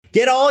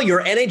Get all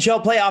your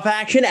NHL playoff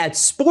action at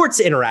Sports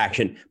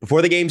Interaction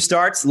before the game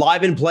starts,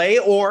 live in play,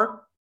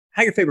 or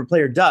how your favorite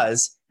player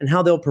does and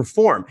how they'll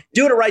perform.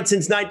 Doing it right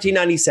since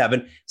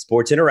 1997,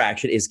 Sports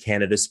Interaction is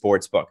Canada's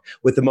sportsbook.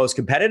 With the most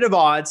competitive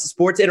odds,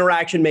 Sports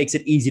Interaction makes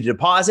it easy to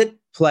deposit,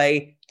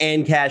 play,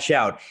 and cash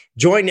out.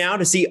 Join now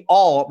to see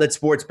all that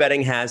sports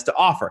betting has to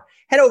offer.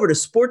 Head over to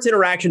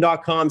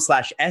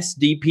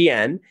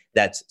sportsinteraction.com/SDPN.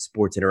 That's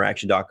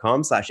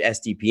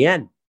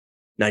sportsinteraction.com/SDPN.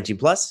 19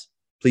 plus,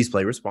 please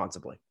play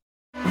responsibly.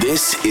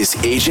 This is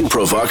Agent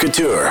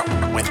Provocateur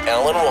with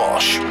Alan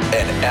Walsh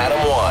and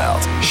Adam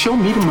Wilde. Show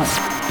me the money.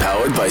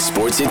 Powered by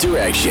Sports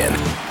Interaction,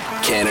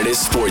 Canada's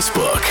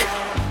sportsbook.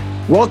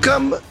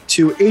 Welcome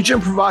to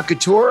Agent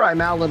Provocateur. I'm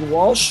Alan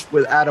Walsh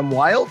with Adam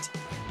Wilde.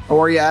 How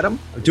are you, Adam?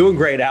 I'm doing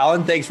great,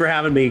 Alan. Thanks for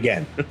having me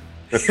again.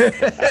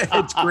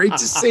 It's great to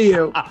see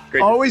you.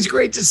 Always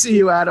great to see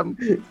you, Adam.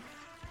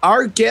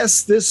 Our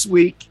guest this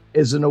week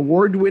is an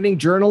award-winning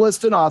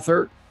journalist and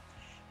author.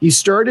 He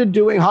started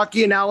doing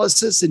hockey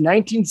analysis in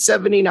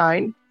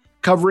 1979,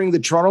 covering the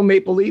Toronto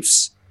Maple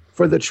Leafs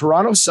for the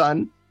Toronto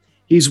Sun.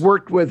 He's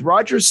worked with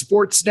Rogers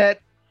Sportsnet,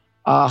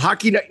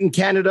 Hockey Night in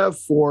Canada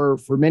for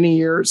many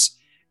years,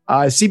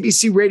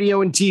 CBC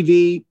Radio and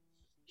TV.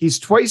 He's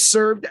twice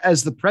served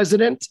as the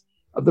president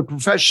of the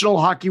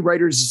Professional Hockey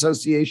Writers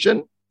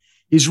Association.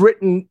 He's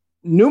written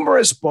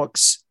numerous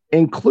books,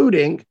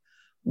 including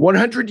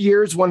 100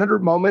 Years,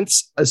 100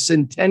 Moments, a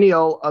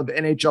Centennial of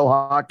NHL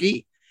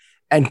Hockey,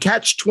 and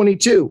Catch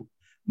 22,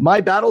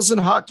 My Battles in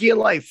Hockey and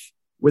Life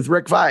with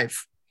Rick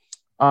Vive.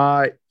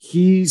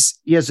 He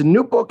has a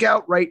new book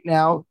out right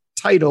now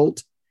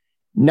titled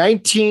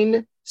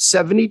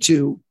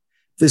 1972,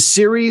 The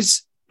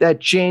Series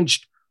That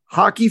Changed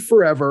Hockey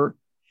Forever.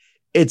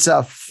 It's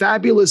a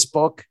fabulous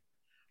book.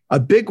 A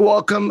big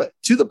welcome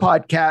to the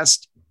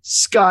podcast,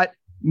 Scott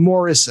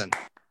Morrison.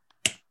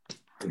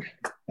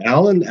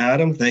 Alan,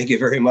 Adam, thank you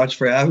very much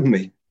for having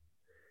me.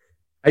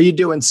 How you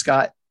doing,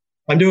 Scott?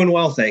 I'm doing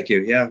well, thank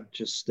you. Yeah,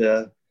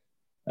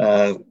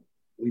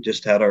 we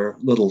just had our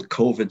little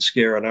COVID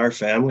scare in our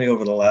family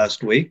over the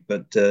last week,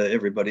 but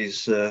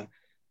everybody's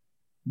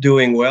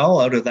doing well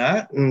out of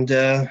that. And,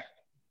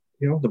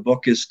 the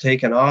book is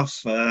taken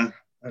off, and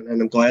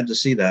I'm glad to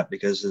see that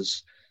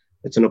because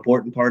it's an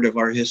important part of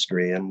our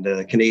history and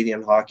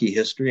Canadian hockey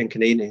history and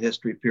Canadian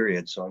history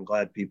period. So I'm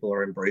glad people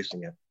are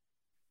embracing it.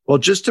 Well,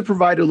 just to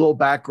provide a little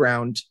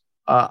background,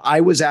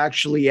 I was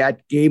actually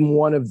at game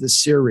one of the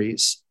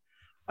series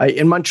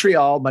in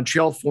Montreal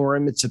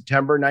Forum in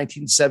September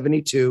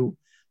 1972.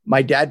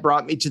 My dad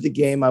brought me to the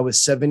game. I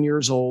was 7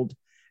 years old,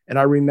 and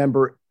I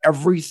remember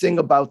everything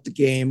about the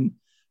game.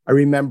 I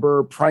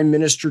remember Prime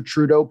Minister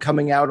Trudeau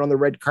coming out on the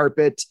red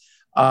carpet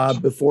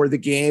before the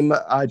game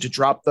to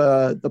drop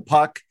the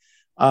puck.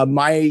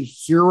 My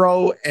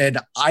hero and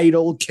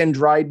idol, Ken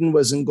Dryden,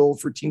 was in goal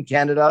for Team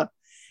Canada.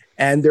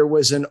 And there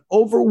was an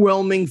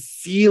overwhelming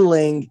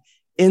feeling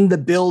in the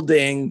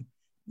building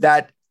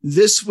that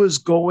this was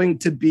going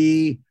to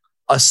be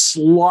a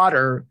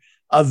slaughter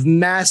of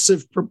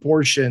massive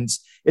proportions.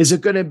 Is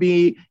it going to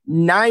be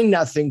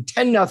 9-0,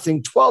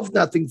 10-0,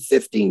 12-0,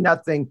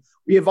 15-0?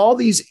 We have all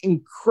these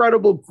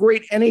incredible,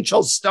 great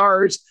NHL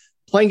stars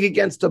playing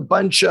against a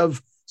bunch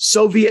of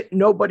Soviet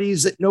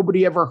nobodies that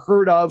nobody ever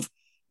heard of,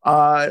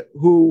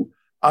 who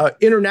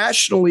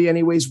internationally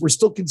anyways, were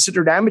still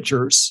considered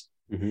amateurs.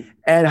 Mm-hmm.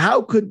 And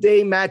how could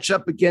they match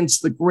up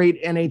against the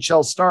great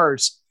NHL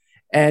stars?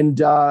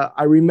 And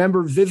I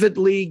remember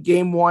vividly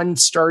game one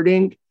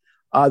starting,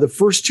 the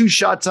first two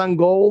shots on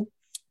goal,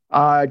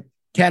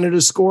 Canada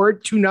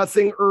scored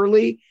 2-0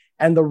 early,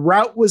 and the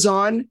rout was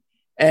on,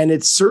 and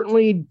it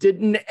certainly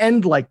didn't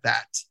end like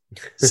that.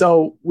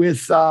 So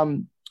with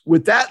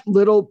that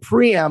little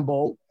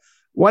preamble,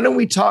 why don't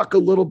we talk a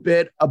little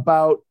bit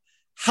about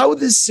how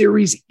this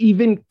series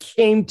even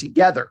came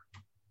together?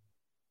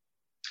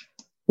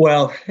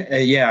 Well,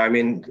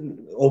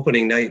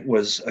 opening night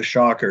was a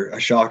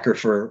shocker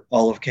for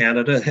all of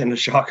Canada and a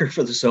shocker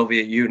for the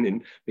Soviet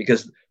Union,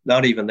 because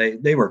not even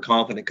they were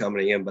confident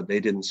coming in, but they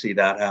didn't see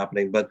that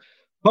happening. But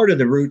part of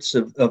the roots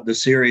of the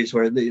series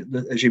where,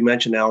 as you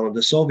mentioned, Alan,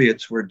 the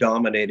Soviets were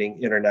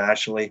dominating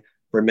internationally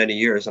for many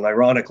years. And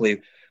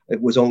ironically,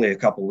 it was only a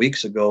couple of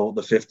weeks ago,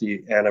 the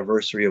 50th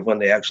anniversary of when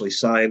they actually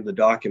signed the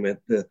document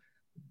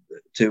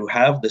to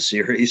have the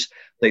series.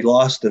 They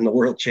lost in the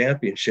World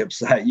Championships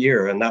that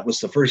year, and that was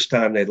the first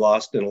time they'd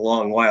lost in a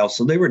long while.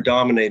 So they were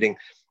dominating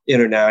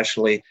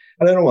internationally.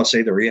 And I don't want to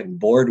say they were getting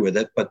bored with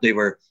it, but they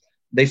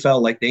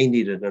felt like they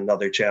needed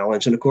another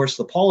challenge. And of course,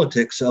 the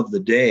politics of the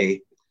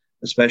day,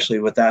 especially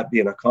with that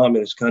being a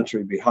communist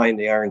country behind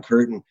the Iron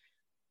Curtain,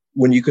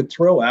 when you could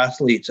throw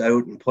athletes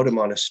out and put them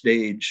on a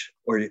stage,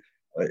 or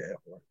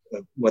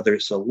whether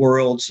it's the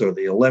Worlds or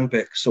the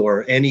Olympics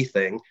or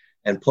anything,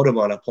 and put them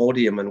on a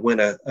podium and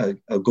win a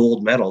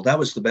gold medal, that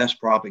was the best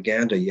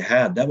propaganda you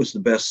had. That was the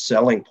best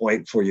selling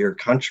point for your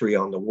country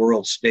on the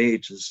world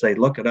stage, to say,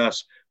 look at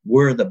us,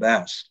 we're the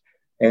best.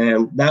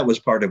 And that was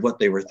part of what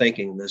they were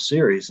thinking in this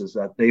series, is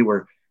that they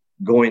were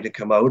going to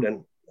come out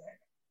and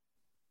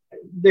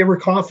they were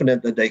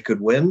confident that they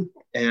could win,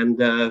 and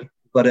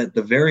but at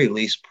the very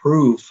least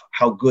prove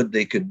how good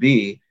they could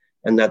be,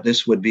 and that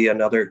this would be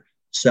another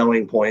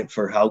selling point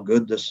for how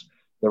good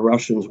the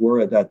Russians were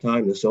at that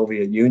time, the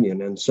Soviet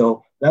Union. And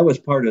so that was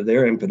part of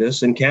their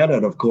impetus. And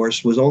Canada, of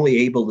course, was only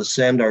able to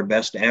send our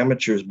best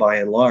amateurs by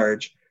and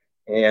large,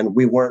 and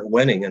we weren't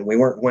winning, and we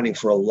weren't winning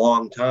for a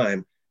long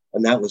time.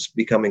 And that was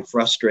becoming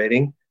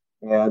frustrating.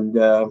 And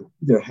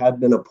there had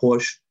been a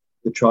push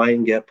to try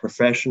and get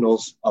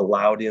professionals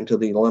allowed into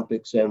the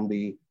Olympics and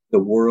the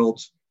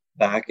Worlds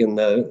back in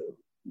the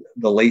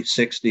late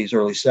 60s,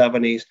 early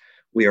 70s.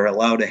 We are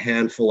allowed a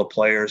handful of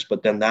players,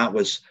 but then that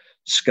was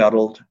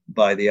scuttled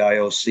by the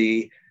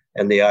IOC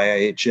and the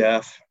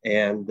IIHF.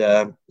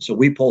 And so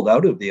we pulled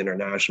out of the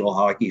international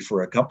hockey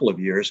for a couple of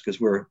years because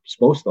we were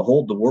supposed to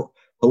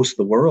host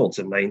the Worlds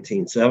in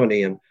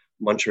 1970 in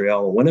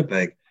Montreal and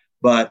Winnipeg.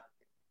 But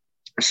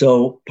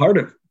so part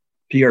of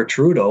Pierre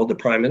Trudeau, the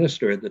prime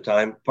minister at the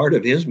time, part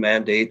of his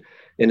mandate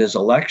in his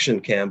election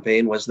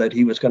campaign was that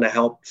he was going to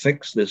help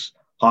fix this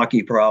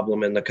hockey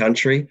problem in the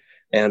country,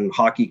 and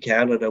Hockey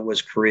Canada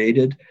was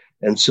created.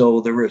 And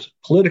so there was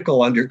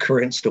political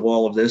undercurrents to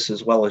all of this,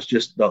 as well as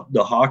just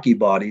the hockey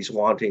bodies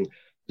wanting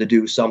to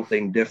do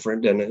something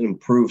different and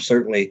improve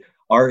certainly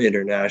our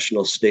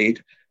international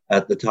state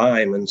at the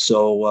time. And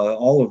so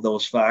all of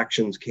those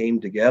factions came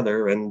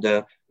together, and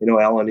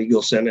Alan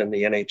Eagleson and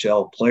the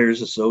NHL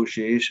Players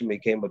Association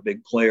became a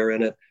big player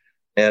in it.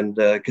 And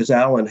because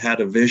Alan had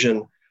a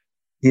vision,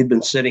 he'd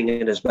been sitting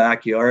in his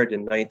backyard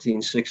in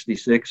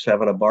 1966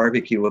 having a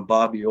barbecue with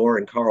Bobby Orr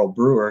and Carl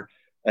Brewer,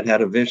 and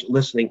had a vision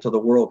listening to the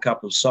World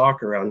Cup of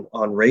Soccer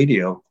on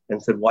radio,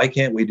 and said, why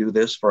can't we do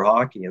this for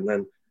hockey? And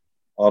then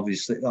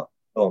obviously,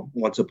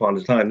 once upon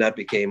a time, that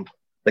became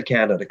the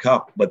Canada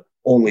Cup, but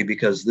only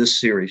because this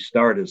series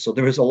started. So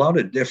there was a lot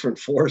of different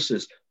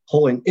forces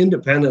pulling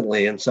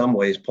independently, in some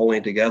ways,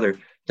 pulling together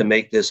to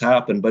make this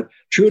happen. But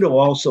Trudeau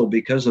also,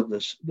 because of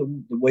this, the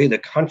way the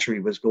country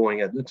was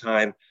going at the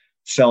time,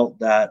 felt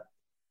that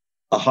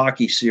a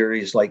hockey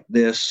series like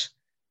this,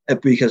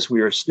 because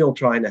we were still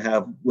trying to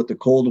have, with the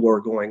Cold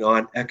War going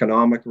on,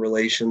 economic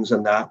relations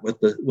and that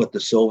with the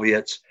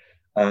Soviets.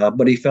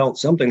 But he felt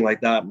something like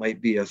that might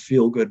be a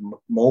feel-good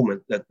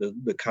moment that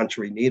the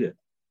country needed.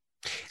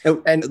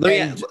 And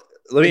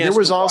there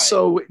was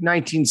also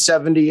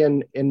 1970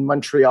 in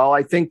Montreal.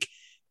 I think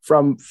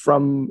from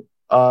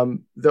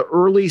the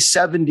early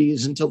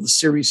 70s until the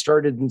series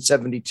started in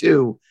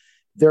 72,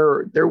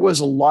 there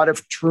was a lot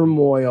of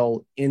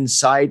turmoil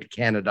inside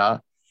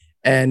Canada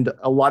and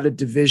a lot of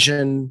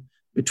division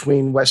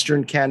between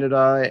Western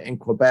Canada and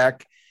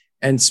Quebec,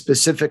 and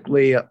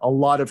specifically a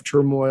lot of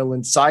turmoil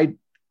inside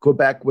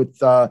Quebec with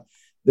the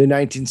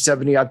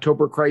 1970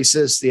 October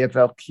crisis, the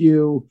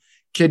FLQ,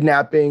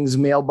 kidnappings,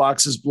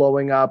 mailboxes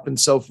blowing up, and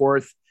so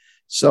forth.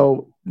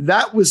 So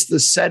that was the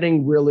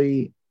setting,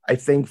 really, I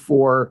think,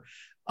 for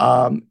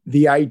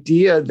the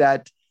idea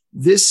that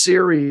this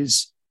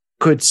series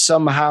could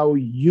somehow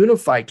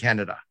unify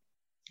Canada.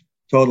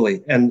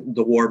 Totally. And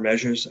the War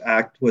Measures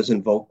Act was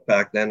invoked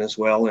back then as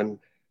well in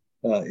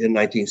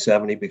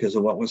 1970 because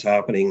of what was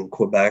happening in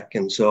Quebec.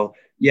 And so,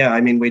 yeah,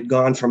 I mean, we'd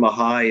gone from a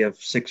high of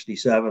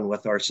 67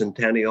 with our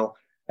centennial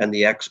and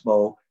the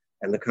Expo,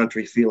 and the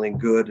country feeling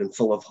good and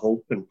full of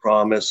hope and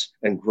promise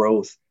and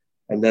growth.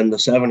 And then the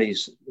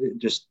 70s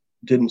just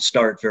didn't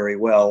start very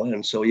well.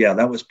 And so, yeah,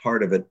 that was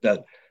part of it,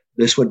 that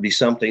this would be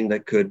something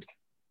that could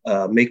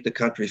make the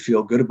country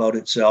feel good about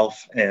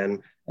itself and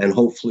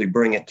hopefully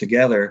bring it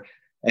together.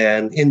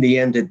 And in the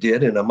end, it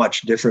did, in a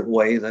much different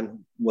way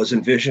than was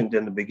envisioned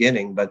in the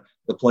beginning. But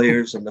the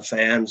players and the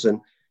fans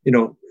and,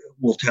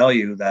 will tell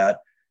you that,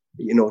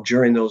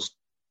 during those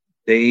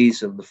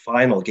days of the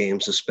final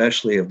games,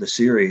 especially of the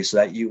series,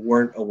 that you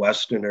weren't a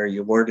Westerner,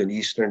 you weren't an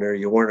Easterner,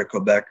 you weren't a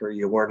Quebecer,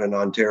 you weren't an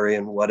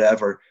Ontarian,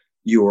 whatever,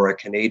 you were a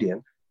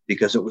Canadian,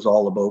 because it was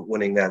all about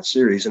winning that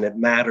series. And it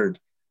mattered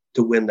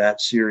to win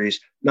that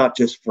series, not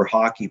just for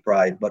hockey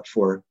pride, but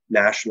for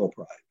national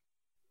pride.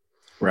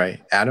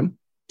 Right. Adam?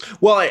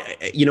 Well,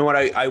 you know what?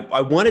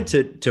 I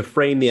wanted to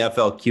frame the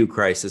FLQ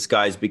crisis,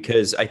 guys,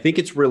 because I think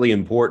it's really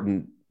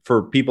important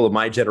for people of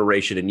my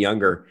generation and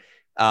younger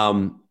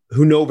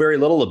who know very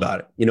little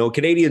about it.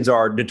 Canadians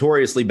are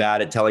notoriously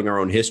bad at telling our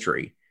own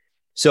history.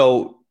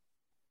 So,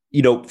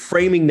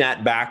 framing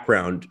that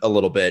background a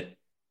little bit,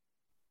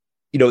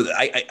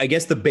 I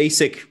guess the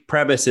basic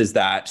premise is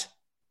that,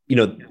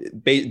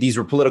 these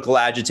were political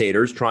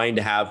agitators trying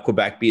to have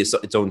Quebec be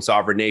its own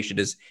sovereign nation.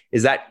 Is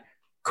that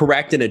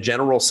correct in a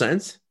general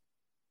sense?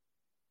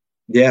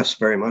 Yes,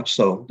 very much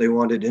so. They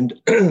wanted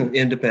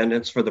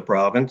independence for the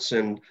province,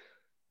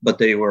 but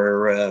they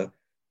were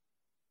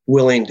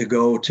willing to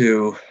go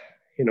to,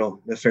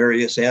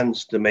 nefarious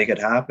ends to make it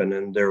happen.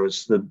 And there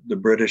was the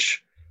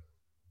British,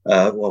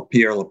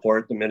 Pierre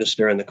Laporte, the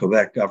minister in the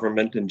Quebec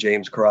government, and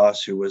James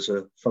Cross, who was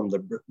from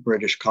the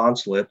British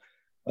consulate,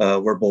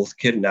 were both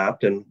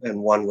kidnapped, and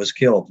one was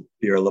killed,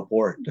 Pierre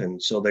Laporte.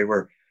 And so they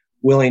were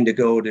willing to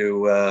go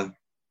to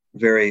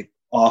very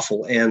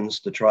awful ends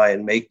to try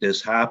and make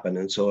this happen.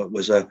 And so it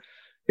was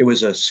it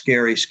was a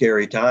scary,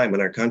 scary time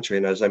in our country.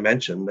 And as I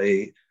mentioned,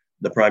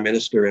 the Prime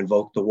Minister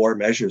invoked the War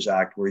Measures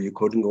Act, where you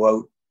couldn't go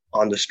out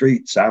on the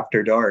streets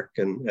after dark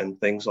and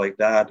things like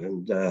that.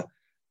 And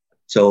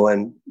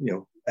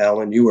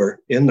Alan, you were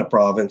in the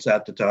province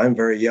at the time,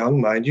 very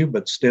young, mind you,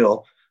 but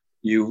still,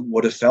 you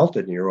would have felt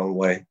it in your own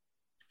way.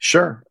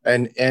 Sure.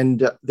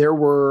 And there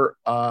were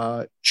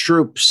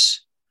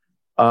troops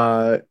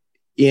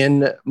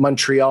in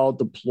Montreal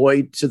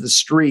deployed to the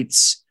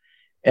streets.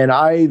 And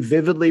I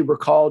vividly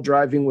recall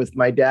driving with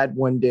my dad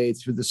one day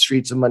through the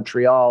streets of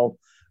Montreal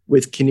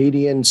with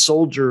Canadian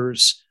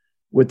soldiers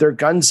with their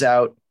guns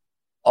out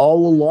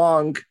all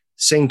along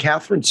St.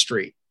 Catherine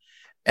Street.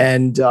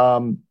 And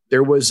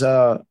there was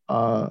an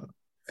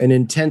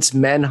intense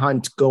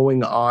manhunt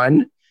going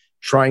on,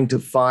 trying to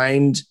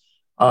find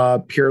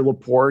Pierre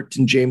Laporte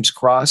and James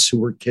Cross, who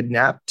were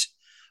kidnapped.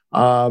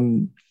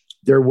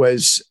 There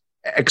was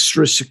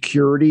extra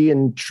security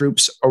and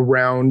troops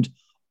around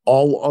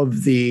all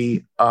of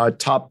the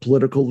top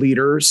political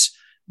leaders,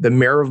 the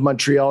mayor of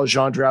Montreal,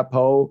 Jean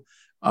Drapeau.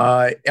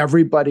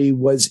 Everybody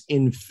was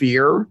in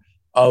fear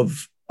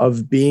of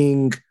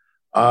being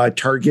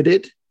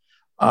targeted.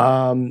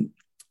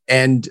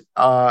 And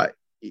I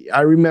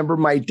remember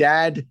my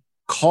dad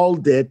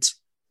called it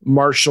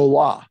martial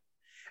law.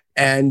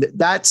 And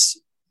that's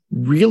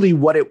really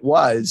what it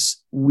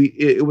was.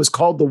 It was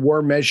called the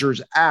War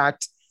Measures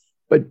Act,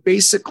 but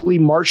basically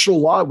martial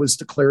law was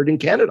declared in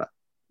Canada.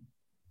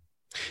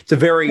 It's a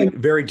very,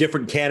 very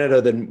different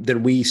Canada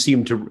than we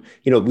seem to,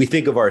 we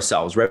think of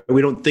ourselves, right?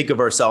 We don't think of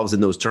ourselves in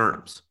those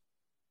terms.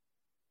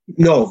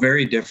 No,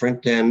 very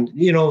different. And,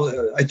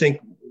 I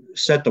think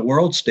set the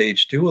world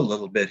stage too a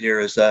little bit here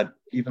is that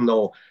even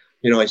though,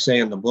 I say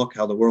in the book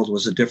how the world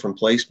was a different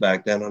place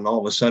back then, and all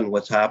of a sudden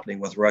what's happening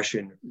with Russia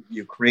and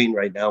Ukraine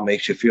right now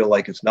makes you feel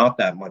like it's not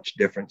that much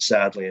different,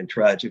 sadly and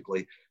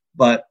tragically.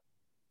 But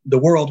the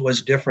world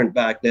was different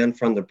back then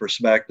from the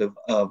perspective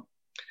of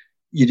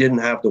you didn't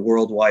have the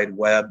World Wide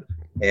Web,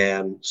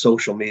 and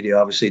social media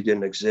obviously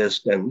didn't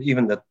exist. And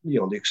even the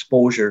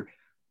exposure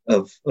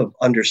of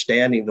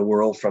understanding the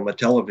world from a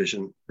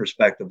television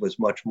perspective was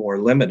much more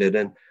limited.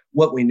 And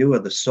what we knew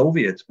of the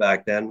Soviets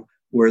back then,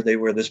 where they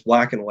were this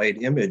black and white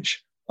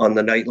image on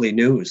the nightly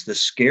news,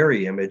 this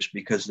scary image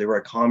because they were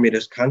a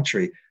communist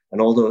country,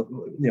 and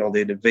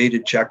they'd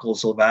invaded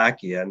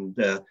Czechoslovakia, and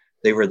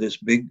they were this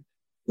big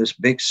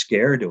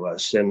scare to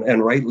us,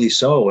 and rightly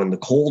so. And the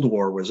Cold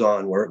War was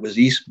on, where it was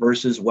East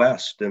versus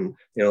West, and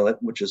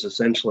which is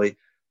essentially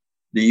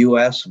the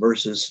U.S.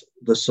 versus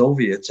the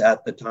Soviets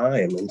at the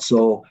time. And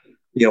so,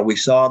 we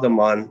saw them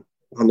on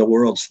the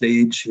world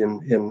stage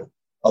in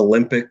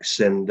Olympics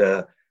and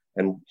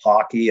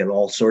hockey and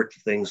all sorts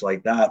of things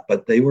like that.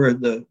 But they were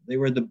the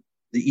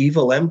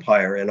evil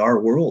empire in our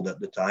world at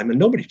the time, and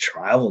nobody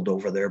traveled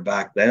over there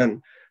back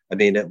then. I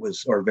mean, it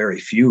was, or very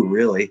few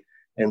really.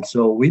 And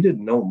so we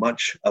didn't know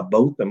much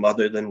about them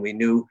other than we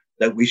knew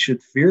that we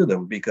should fear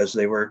them because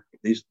they were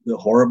the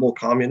horrible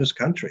communist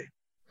country.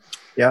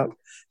 Yeah.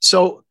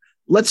 So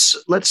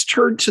let's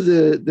turn to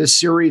the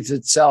series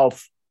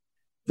itself.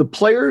 The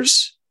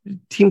players,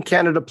 Team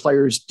Canada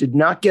players, did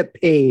not get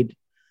paid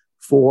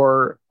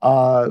for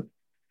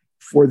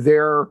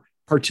their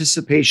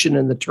participation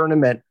in the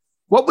tournament.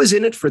 What was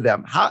in it for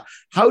them?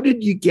 How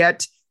did you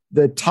get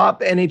the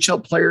top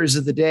NHL players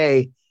of the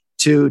day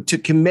to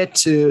commit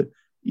to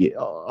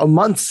a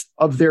month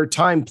of their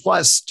time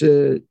plus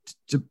to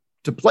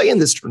play in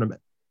this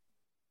tournament?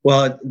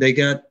 Well, they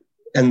got,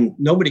 and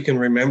nobody can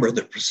remember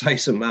the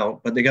precise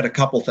amount, but they got a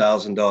couple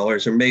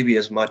 $1,000s or maybe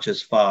as much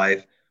as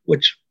 $5,000,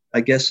 which I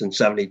guess in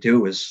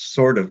 72 is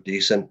sort of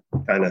decent,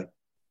 kind of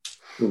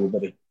a little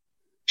bit of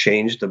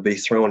change to be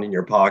thrown in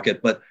your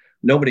pocket, but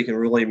nobody can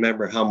really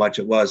remember how much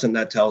it was. And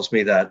that tells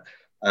me that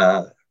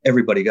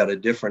everybody got a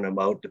different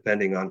amount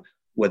depending on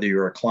whether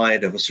you're a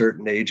client of a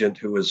certain agent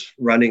who was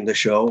running the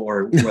show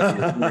or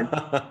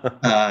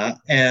whether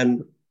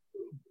and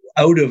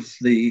out of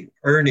the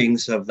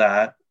earnings of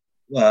that,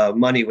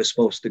 money was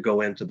supposed to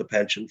go into the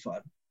pension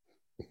fund,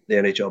 the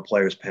NHL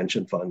players'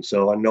 pension fund.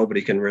 So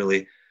nobody can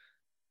really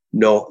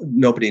know,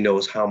 nobody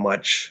knows how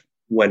much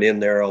went in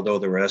there, although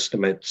there were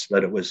estimates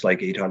that it was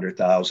like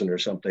 800,000 or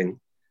something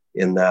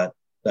in that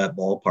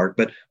ballpark.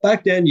 But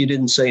back then you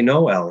didn't say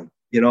no, Alan.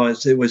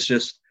 It was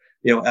just,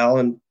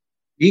 Alan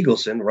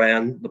Eagleson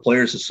ran the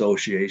Players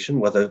Association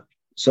with a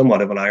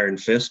somewhat of an iron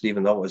fist,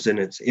 even though it was in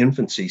its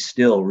infancy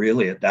still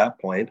really at that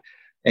point.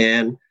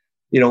 And,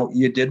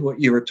 you did what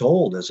you were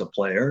told as a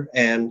player.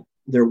 And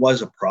there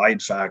was a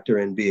pride factor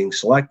in being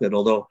selected,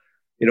 although,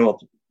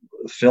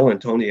 Phil and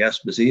Tony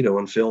Esposito,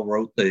 and Phil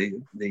wrote the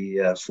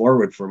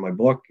foreword for my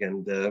book,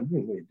 and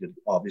we did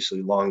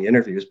obviously long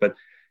interviews, but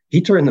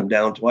he turned them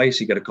down twice.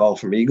 He got a call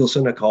from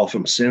Eagleson, a call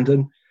from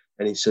Sinton,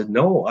 and he said,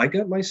 "No, I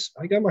got my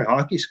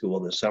hockey school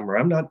this summer.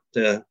 I'm not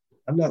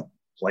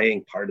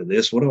playing part of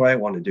this. What do I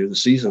want to do? The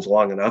season's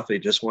long enough. They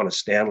just won a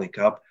Stanley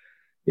Cup."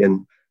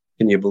 And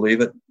can you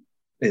believe it?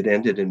 It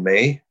ended in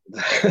May.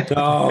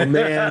 Oh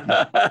man,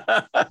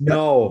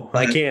 no,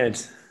 I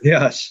can't.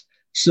 Yes.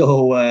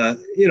 So,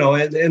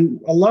 and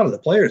a lot of the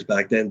players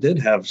back then did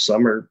have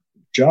summer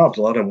jobs.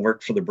 A lot of them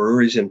worked for the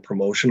breweries in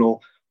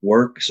promotional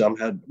work.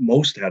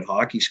 Most had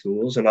hockey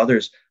schools, and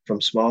others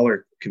from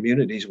smaller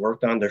communities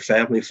worked on their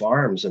family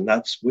farms. And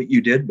that's what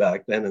you did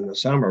back then in the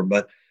summer.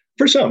 But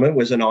for some, it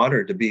was an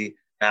honor to be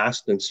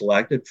asked and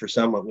selected. For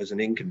some, it was an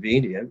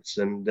inconvenience.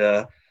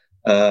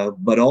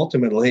 But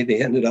ultimately,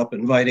 they ended up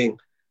inviting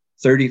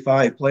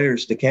 35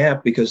 players to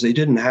camp because they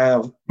didn't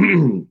have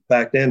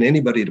back then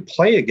anybody to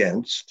play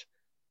against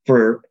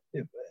for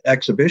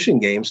exhibition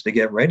games to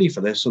get ready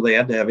for this. So they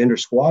had to have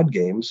inter-squad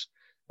games.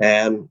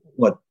 And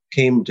what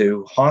came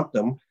to haunt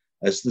them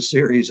as the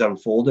series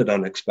unfolded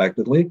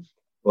unexpectedly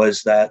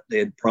was that they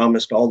had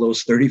promised all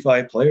those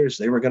 35 players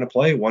they were going to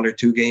play 1 or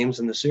 2 games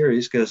in the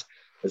series because,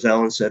 as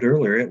Alan said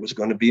earlier, it was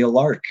going to be a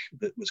lark.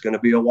 It was going to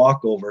be a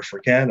walkover for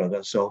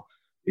Canada. So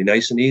be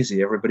nice and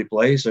easy. Everybody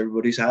plays,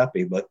 everybody's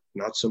happy, but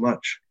not so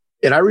much.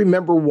 And I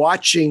remember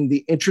watching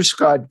the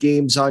inter-squad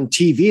games on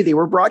TV. They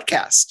were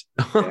broadcast.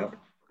 Yeah.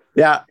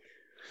 Yeah.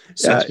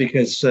 So that's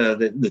because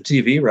the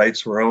TV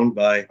rights were owned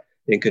by,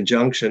 in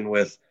conjunction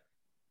with,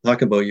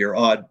 talk about your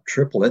odd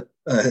triplet,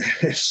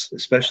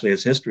 especially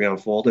as history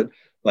unfolded,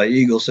 by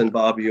Eagleson,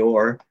 Bobby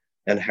Orr,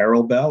 and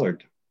Harold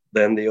Ballard,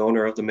 then the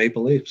owner of the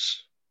Maple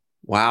Leafs.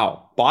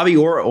 Wow. Bobby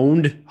Orr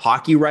owned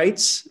hockey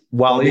rights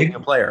while being a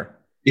player.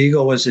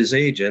 Eagle was his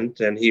agent,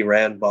 and he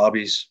ran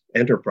Bobby's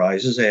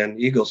Enterprises and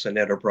Eagleson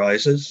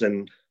Enterprises,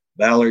 and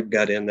Ballard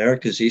got in there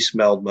because he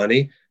smelled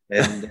money.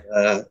 And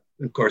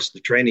of course, the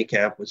training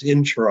camp was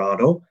in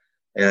Toronto,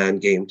 and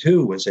Game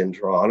 2 was in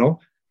Toronto.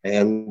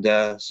 And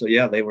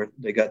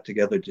they got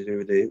together to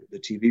do the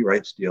TV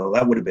rights deal.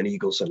 That would have been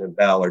Eagleson and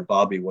Ballard.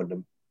 Bobby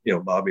wouldn't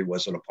have, Bobby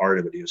wasn't a part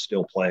of it. He was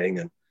still playing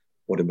and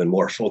would have been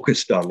more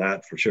focused on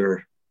that for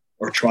sure,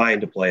 or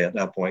trying to play at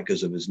that point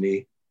because of his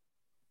knee.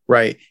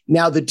 Right.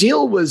 Now, the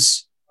deal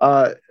was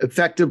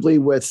effectively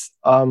with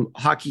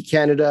Hockey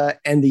Canada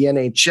and the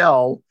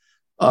NHL,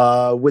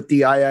 with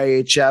the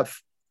IIHF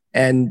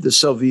and the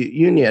Soviet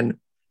Union.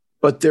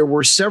 But there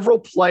were several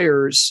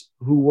players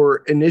who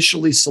were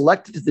initially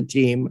selected to the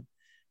team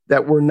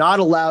that were not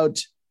allowed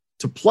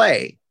to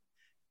play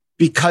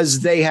because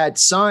they had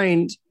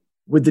signed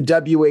with the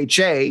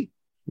WHA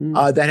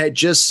that had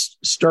just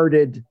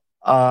started,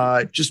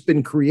 just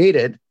been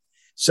created.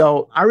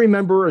 So I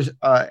remember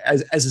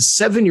as a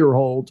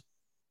 7-year-old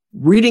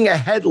reading a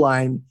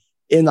headline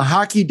in the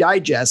Hockey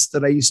Digest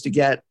that I used to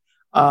get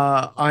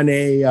on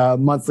a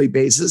monthly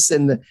basis.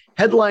 And the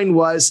headline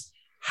was,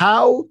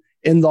 "How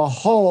in the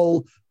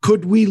Hull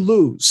could we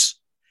lose?"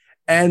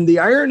 And the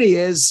irony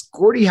is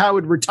Gordie Howe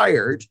had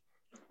retired.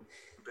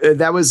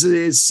 That was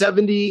his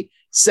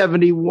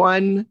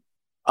 71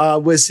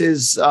 was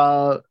his,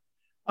 I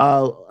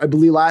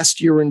believe,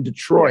 last year in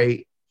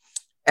Detroit.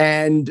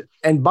 And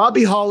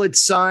Bobby Hull had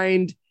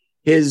signed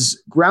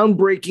his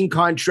groundbreaking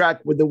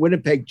contract with the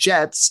Winnipeg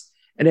Jets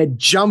and had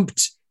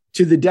jumped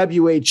to the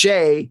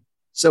WHA.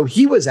 So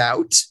he was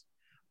out.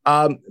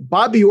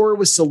 Bobby Orr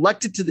was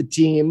selected to the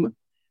team,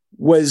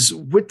 was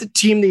with the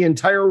team the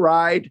entire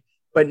ride,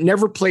 but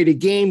never played a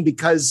game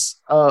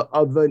because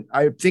of a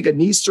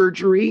knee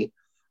surgery.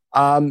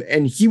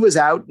 And he was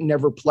out and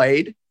never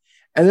played.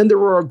 And then there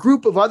were a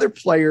group of other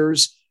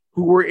players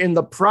who were in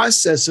the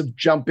process of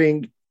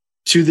jumping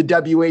to the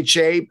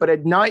WHA, but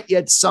had not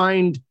yet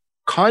signed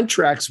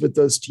contracts with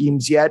those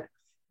teams yet,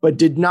 but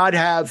did not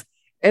have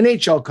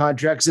NHL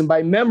contracts. And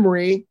by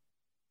memory,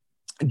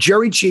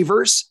 Jerry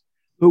Cheevers,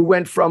 who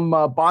went from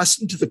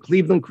Boston to the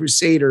Cleveland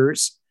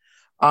Crusaders.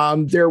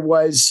 There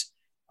was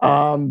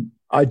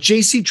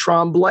J.C.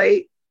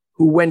 Tremblay,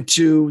 who went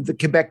to the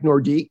Quebec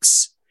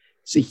Nordiques.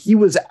 So he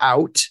was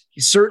out.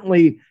 He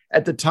certainly,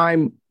 at the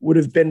time, would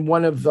have been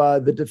one of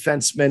the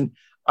defensemen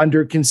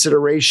under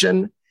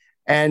consideration.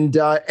 And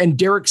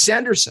Derek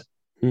Sanderson,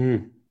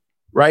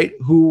 right,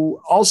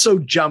 who also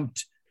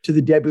jumped to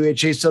the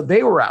WHA. So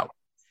they were out.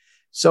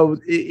 So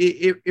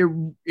it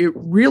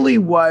really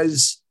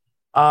was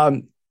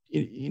an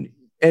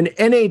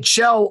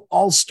NHL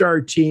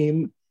all-star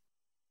team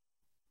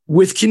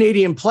with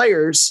Canadian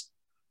players,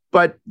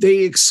 but they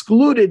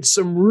excluded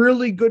some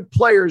really good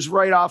players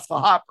right off the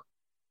hopper.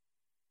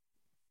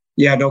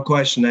 Yeah, no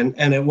question.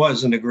 And it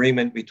was an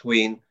agreement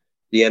between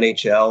the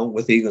NHL,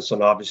 with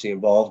Eagleson obviously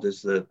involved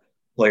as the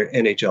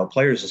NHL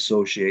Players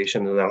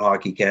Association, and then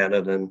Hockey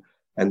Canada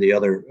and the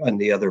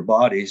other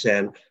bodies.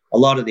 And a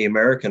lot of the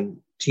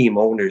American team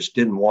owners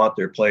didn't want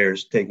their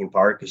players taking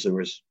part because there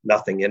was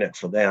nothing in it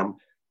for them.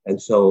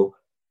 And so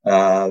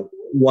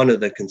one of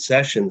the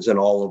concessions in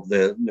all of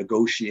the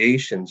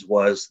negotiations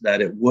was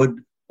that it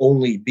would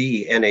only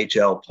be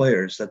NHL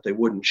players, that they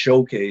wouldn't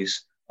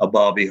showcase a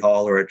Bobby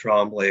Hull or a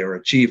Tremblay or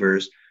a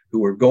Cheevers who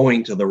were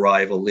going to the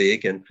rival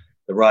league. And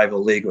the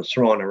rival league was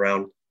throwing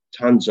around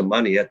tons of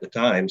money at the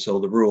time. So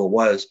the rule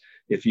was,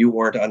 if you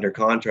weren't under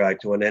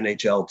contract to an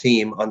NHL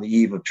team on the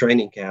eve of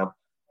training camp,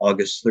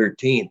 August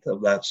 13th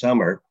of that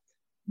summer,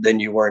 then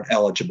you weren't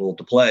eligible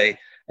to play.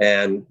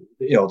 And,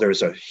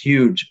 there's a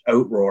huge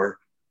uproar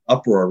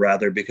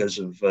because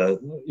of,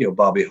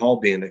 Bobby Hull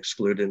being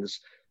excluded.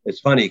 it's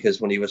funny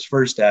because when he was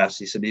first asked,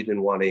 he said he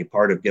didn't want any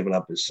part of giving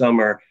up his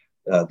summer.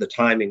 The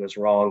timing was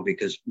wrong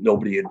because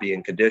nobody would be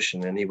in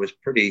condition, and he was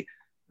pretty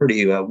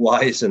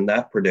wise in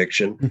that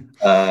prediction.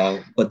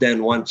 But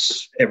then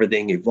once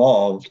everything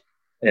evolved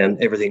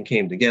and everything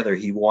came together,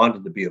 he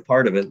wanted to be a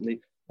part of it.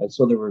 And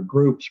so there were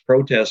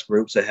protest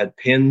groups that had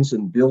pins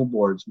and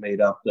billboards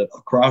made up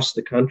across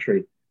the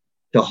country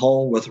to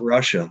hell with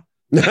Russia.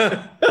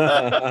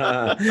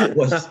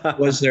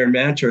 was their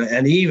mantra.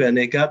 And even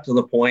it got to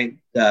the point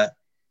that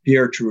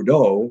Pierre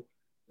Trudeau,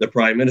 the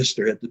prime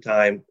minister at the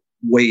time,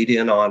 weighed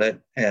in on it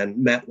and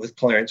met with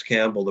Clarence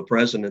Campbell, the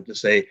president, to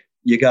say,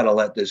 you got to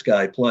let this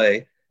guy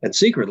play. And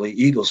secretly,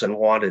 Eagleson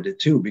wanted it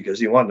too, because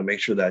he wanted to make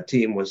sure that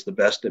team was the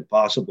best it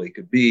possibly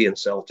could be and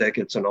sell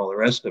tickets and all the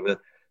rest of it.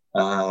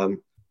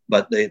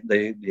 But the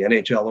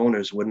NHL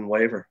owners wouldn't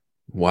waver.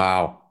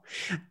 Wow.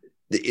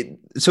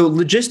 So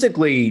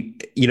logistically,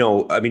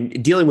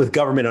 dealing with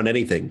government on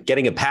anything,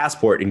 getting a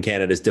passport in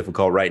Canada is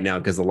difficult right now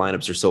because the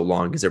lineups are so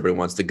long because everybody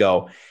wants to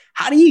go.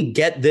 How do you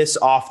get this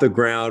off the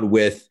ground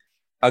with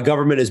a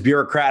government as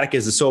bureaucratic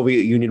as the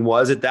Soviet Union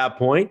was at that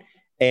point?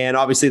 And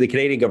obviously the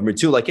Canadian government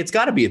too, it's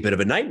got to be a bit of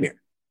a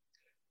nightmare.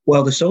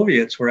 Well, the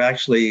Soviets were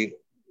actually,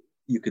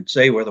 you could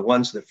say, were the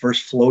ones that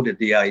first floated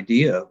the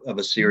idea of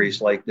a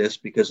series like this,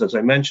 because as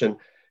I mentioned,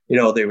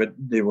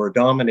 they were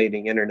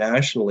dominating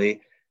internationally.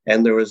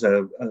 And there was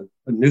a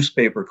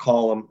newspaper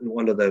column in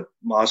one of the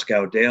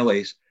Moscow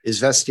dailies.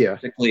 Izvestia,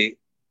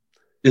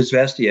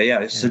 yeah.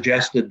 It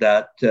suggested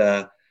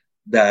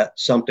that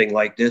something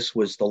like this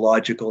was the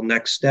logical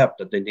next step,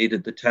 that they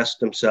needed to test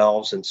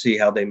themselves and see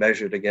how they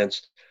measured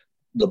against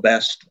the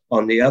best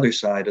on the other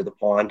side of the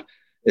pond,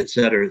 et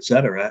cetera, et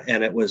cetera.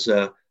 And it was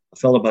a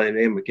fellow by the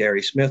name of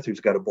Gary Smith, who's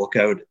got a book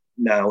out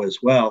now as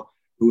well,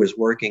 who was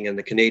working in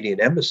the Canadian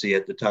embassy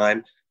at the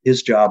time.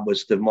 His job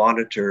was to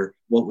monitor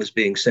what was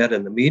being said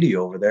in the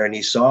media over there. And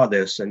he saw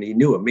this and he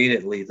knew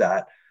immediately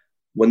that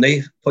when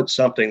they put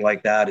something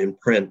like that in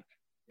print,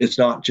 it's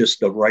not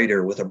just a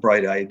writer with a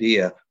bright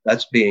idea.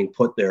 That's being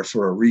put there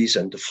for a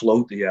reason, to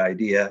float the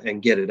idea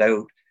and get it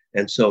out.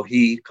 And so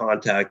he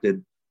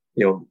contacted,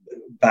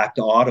 back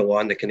to Ottawa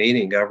and the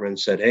Canadian government and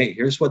said, hey,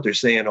 here's what they're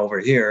saying over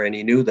here. And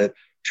he knew that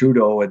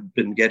Trudeau had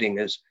been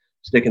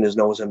sticking his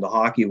nose in the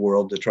hockey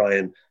world to try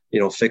and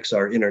fix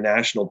our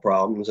international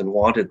problems and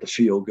wanted the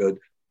feel-good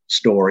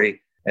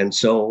story. And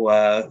so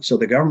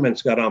the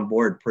government's got on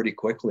board pretty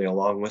quickly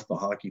along with the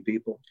hockey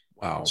people.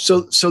 Wow.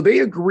 So they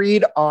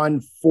agreed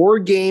on 4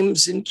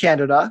 games in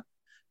Canada,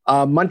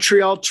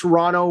 Montreal,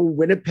 Toronto,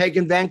 Winnipeg,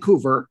 and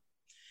Vancouver.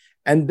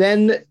 And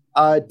then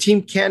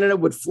Team Canada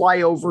would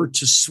fly over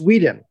to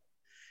Sweden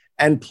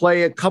and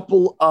play a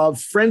couple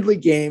of friendly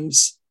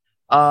games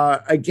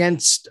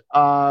against,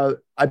 I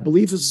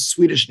believe it was the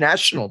Swedish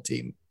national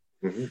team.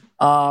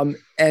 Mm-hmm.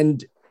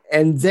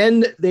 And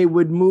then they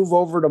would move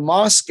over to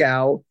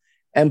Moscow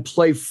and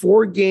play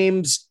 4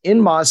 games in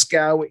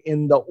Moscow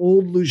in the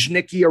old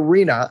Luzhniki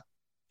Arena.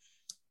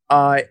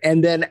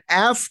 And then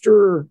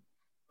after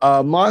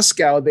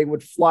Moscow, they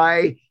would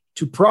fly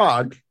to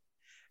Prague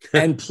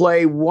and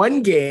play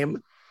 1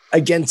 game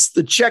against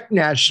the Czech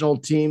national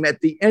team at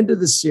the end of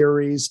the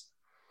series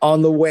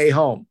on the way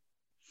home.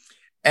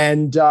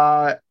 And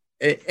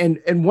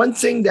one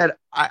thing that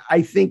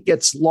I think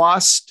gets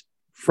lost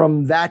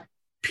from that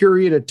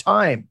period of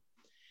time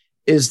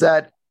is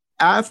that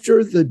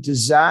after the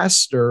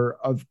disaster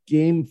of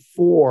Game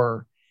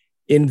 4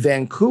 in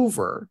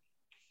Vancouver,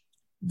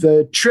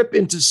 the trip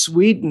into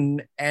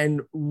Sweden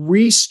and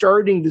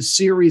restarting the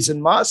series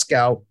in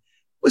Moscow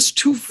was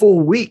 2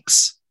 full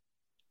weeks.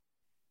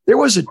 There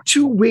was a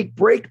 2-week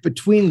break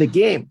between the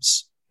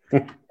games.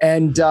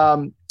 And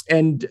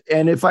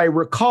if I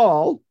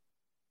recall,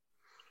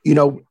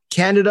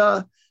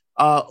 Canada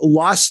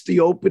lost the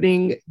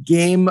opening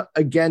game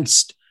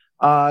against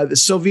the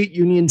Soviet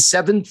Union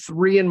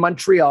 7-3 in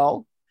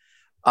Montreal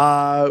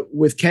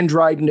with Ken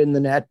Dryden in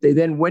the net. They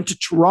then went to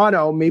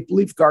Toronto, Maple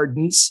Leaf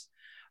Gardens.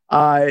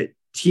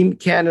 Team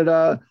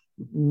Canada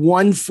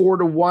won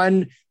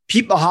 4-1.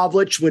 Pete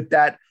Mahovlich with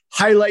that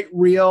highlight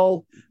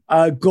reel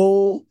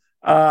goal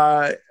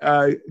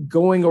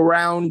going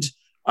around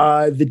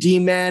the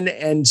D-man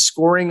and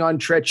scoring on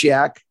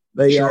Tretiak,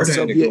 the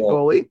Soviet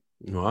goalie.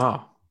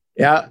 Wow.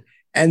 Yeah.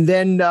 And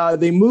then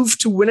they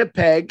moved to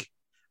Winnipeg,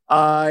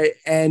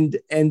 and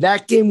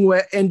that game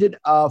ended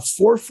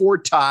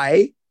 4-4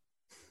 tie,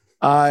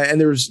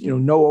 and there was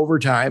no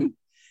overtime,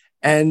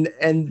 and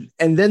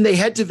then they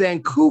head to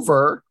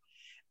Vancouver,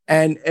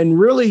 and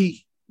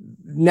really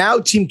now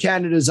Team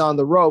Canada is on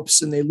the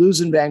ropes, and they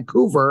lose in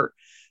Vancouver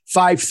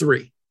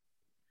 5-3,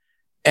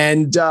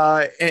 and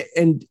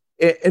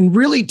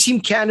really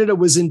Team Canada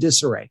was in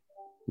disarray,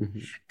 mm-hmm.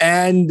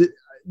 And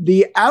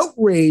the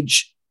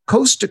outrage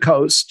coast to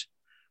coast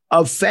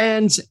of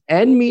fans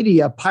and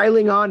media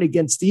piling on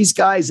against these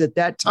guys at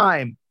that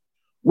time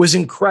was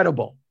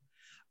incredible.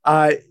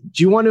 Do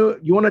you want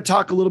to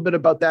talk a little bit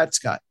about that,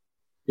 Scott?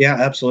 Yeah,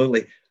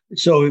 absolutely.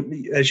 So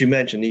as you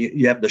mentioned,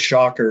 you have the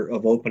shocker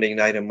of opening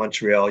night in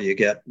Montreal. You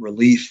get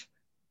relief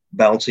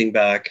bouncing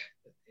back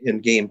in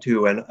game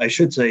 2. And I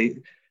should say,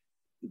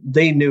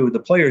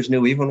 the players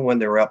knew, even when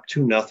they were up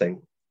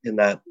 2-0 in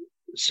that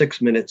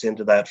 6 minutes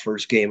into that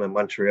first game in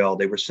Montreal,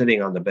 they were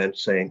sitting on the bench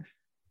saying,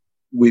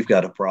 we've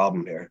got a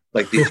problem here.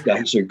 Like, these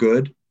guys are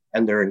good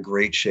and they're in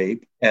great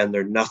shape and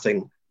they're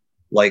nothing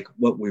like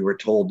what we were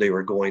told they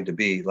were going to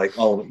be. Like,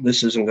 oh,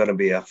 this isn't going to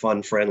be a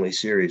fun, friendly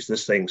series.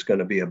 This thing's going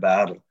to be a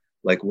battle.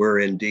 Like, we're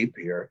in deep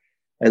here.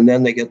 And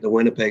then they get the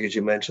Winnipeg, as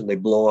you mentioned, they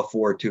blow a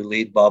 4-2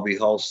 lead. Bobby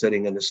Hull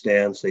sitting in the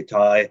stands, they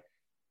tie,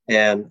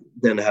 and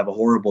then have a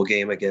horrible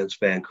game against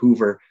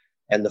Vancouver.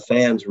 And the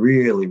fans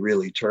really,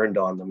 really turned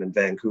on them in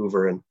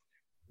Vancouver. And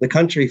the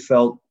country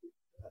felt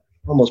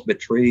almost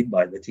betrayed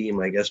by the team,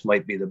 I guess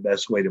might be the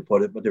best way to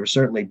put it. But they were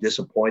certainly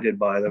disappointed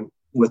by them,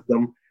 with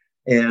them.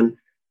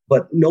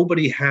 But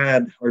nobody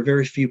had, or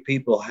very few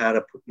people had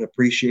an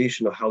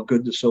appreciation of how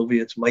good the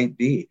Soviets might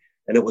be.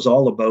 And it was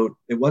all about,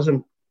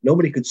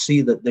 nobody could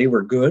see that they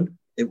were good.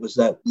 It was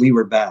that we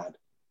were bad.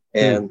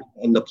 And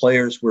the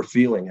players were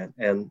feeling it.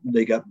 And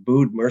they got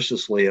booed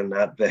mercilessly in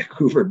that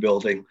Vancouver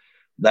building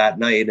that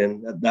night.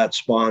 And that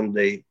spawned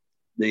the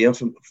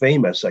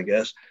famous, I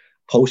guess,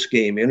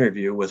 post-game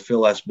interview with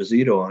Phil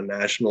Esposito on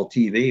national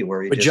TV,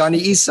 where with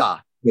Johnny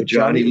Issa. With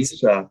Johnny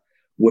Issa,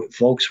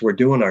 folks, we're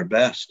doing our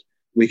best.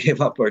 We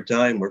give up our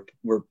time.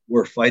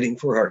 We're fighting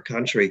for our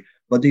country,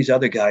 but these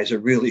other guys are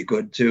really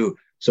good too.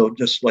 So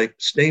just like,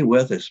 stay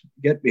with us,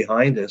 get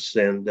behind us,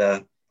 and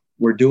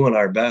we're doing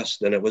our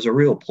best. And it was a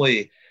real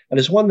play, and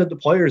it's one that the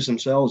players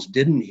themselves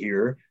didn't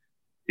hear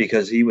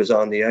because he was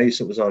on the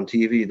ice. It was on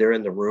TV. They're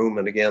in the room,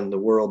 and again, the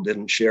world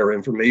didn't share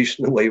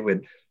information the way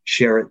we'd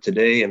share it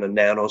today in a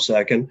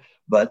nanosecond.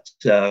 But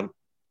the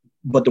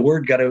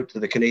word got out to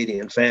the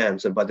Canadian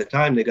fans, and by the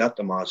time they got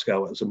to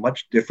Moscow, it was a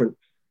much different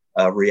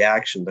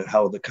reaction to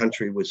how the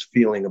country was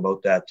feeling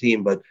about that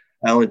team. But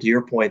Alan, to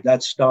your point,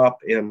 that stop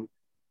in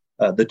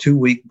the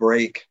 2-week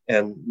break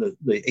and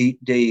the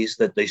 8 days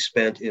that they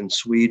spent in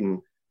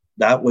Sweden,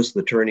 that was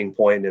the turning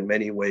point in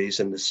many ways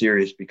in the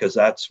series, because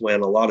that's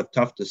when a lot of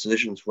tough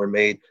decisions were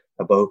made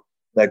about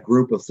that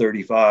group of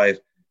 35.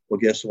 Well,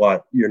 guess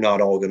what? You're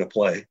not all going to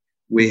play.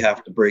 We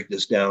have to break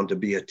this down to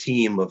be a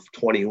team of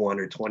 21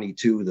 or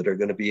 22 that are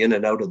going to be in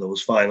and out of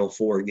those final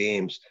 4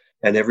 games.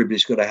 And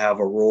everybody's going to have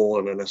a role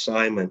and an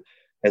assignment.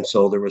 And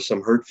so there was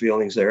some hurt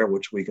feelings there,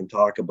 which we can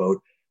talk about.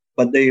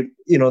 But the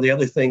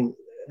other thing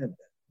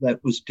that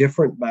was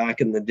different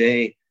back in the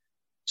day,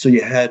 so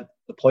you had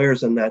the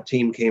players in that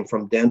team came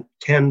from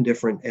 10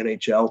 different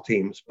NHL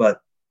teams,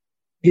 but,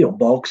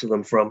 bulks of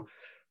them from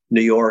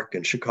New York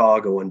and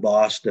Chicago and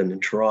Boston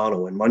and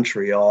Toronto and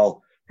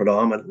Montreal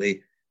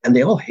predominantly. And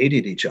they all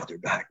hated each other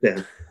back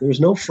then. There was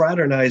no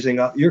fraternizing.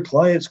 Your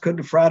clients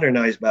couldn't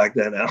fraternize back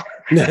then,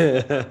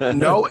 Al.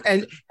 No,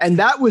 and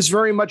that was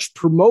very much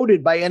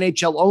promoted by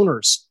NHL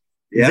owners.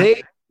 Yeah.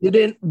 They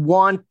didn't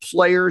want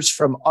players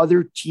from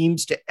other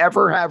teams to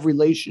ever have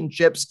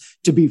relationships,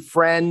 to be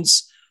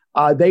friends.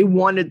 They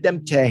wanted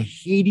them to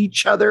hate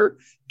each other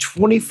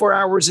 24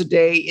 hours a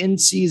day, in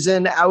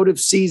season, out of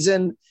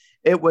season.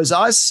 It was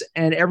us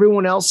and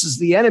everyone else is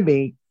the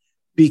enemy,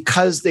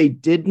 because they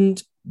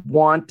didn't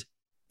want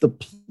the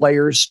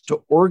players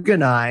to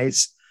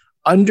organize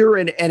under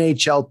an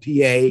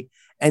NHLPA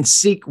and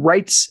seek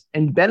rights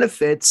and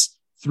benefits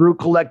through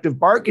collective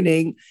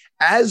bargaining,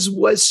 as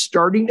was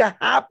starting to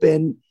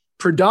happen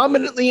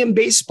predominantly in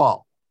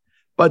baseball.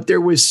 But there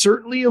was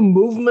certainly a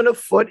movement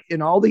afoot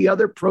in all the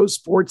other pro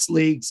sports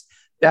leagues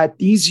that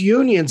these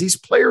unions, these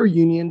player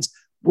unions,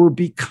 were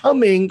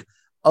becoming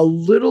a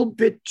little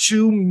bit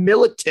too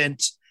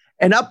militant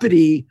and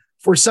uppity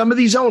for some of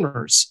these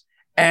owners.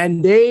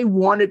 And they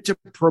wanted to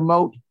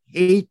promote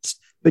hate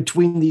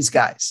between these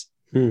guys.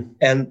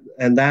 And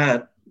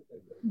that,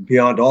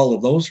 beyond all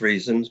of those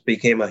reasons,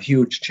 became a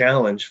huge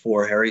challenge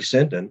for Harry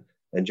Sinton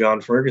and John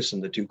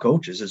Ferguson, the two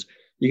coaches, is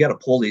you got to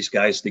pull these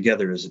guys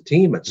together as a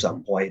team at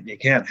some point. You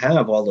can't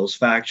have all those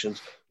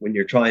factions when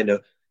you're trying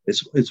to,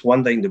 it's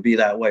one thing to be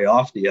that way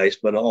off the ice,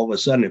 but all of a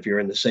sudden, if you're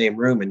in the same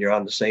room and you're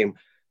on the same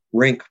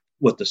rink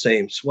with the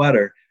same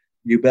sweater,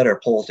 you better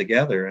pull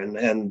together.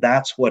 And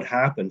that's what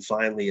happened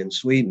finally in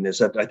Sweden, is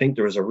that I think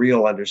there was a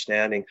real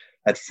understanding.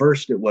 At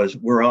first it was,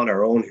 we're on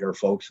our own here,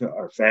 folks.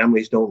 Our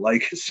families don't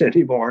like us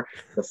anymore.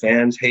 The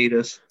fans hate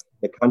us.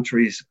 The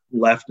country's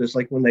left us.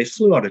 Like when they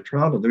flew out of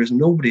Toronto, there was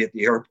nobody at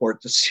the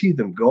airport to see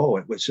them go.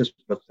 It was just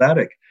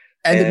pathetic.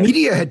 And the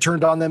media had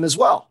turned on them as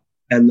well.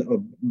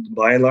 And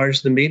by and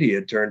large, the media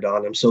had turned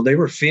on them. So they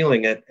were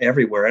feeling it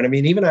everywhere. And I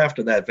mean, even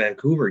after that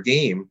Vancouver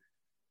game,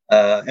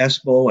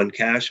 Espo and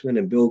Cashman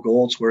and Bill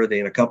Goldsworthy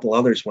and a couple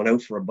others went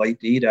out for a bite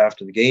to eat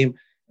after the game,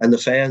 and the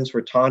fans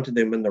were taunting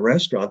them in the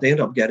restaurant. They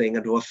ended up getting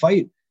into a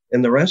fight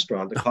in the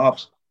restaurant. The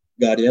cops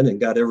got in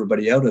and got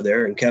everybody out of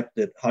there and kept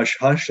it hush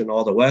hush and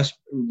all the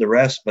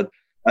rest. But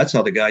that's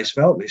how the guys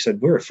felt. They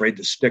said, we're afraid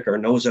to stick our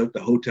nose out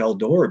the hotel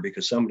door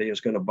because somebody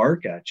is going to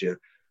bark at you.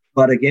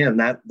 But again,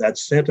 that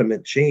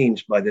sentiment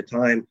changed by the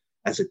time,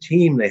 as a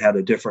team, they had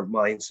a different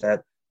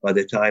mindset by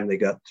the time they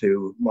got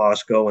to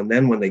Moscow. And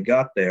then when they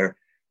got there,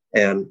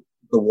 and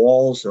the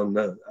walls on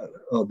the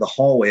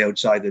hallway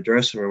outside the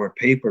dressing room were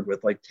papered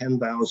with like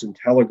 10,000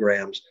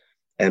 telegrams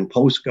and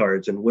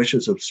postcards and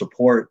wishes of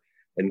support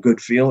and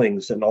good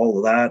feelings and all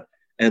of that.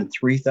 And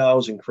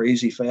 3,000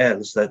 crazy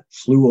fans that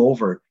flew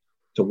over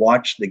to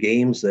watch the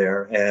games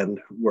there and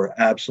were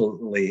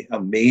absolutely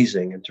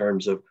amazing in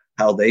terms of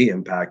how they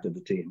impacted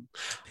the team.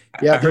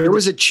 Yeah, there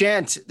was a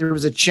chant. There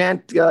was a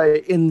chant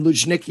in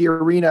Luzhniki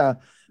Arena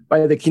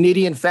by the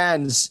Canadian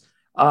fans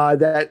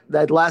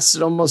that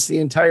lasted almost the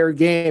entire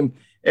game.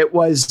 It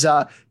was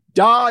da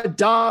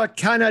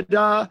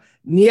Canada,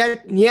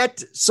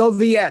 niet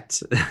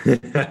Soviet.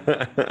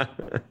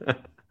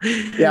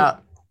 Yeah,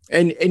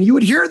 and you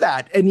would hear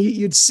that, and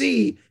you'd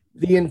see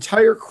the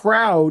entire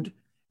crowd,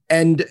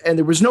 and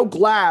there was no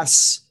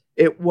glass.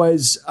 It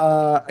was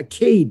a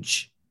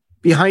cage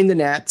behind the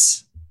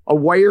nets, a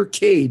wire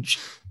cage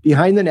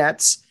behind the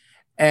nets,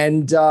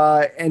 and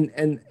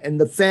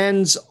the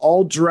fans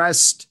all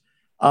dressed,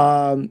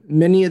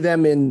 many of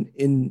them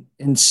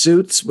in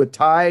suits with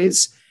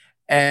ties,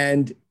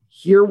 and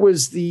here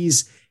was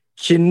these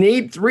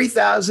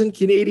 3,000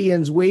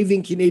 Canadians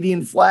waving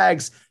Canadian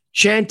flags,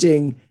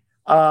 chanting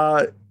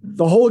the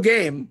whole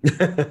game,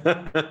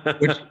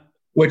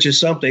 which is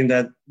something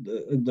that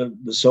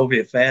the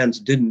Soviet fans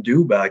didn't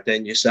do back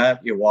then. You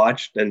sat, you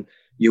watched, and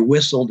you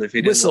whistled if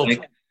you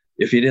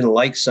didn't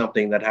like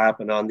something that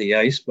happened on the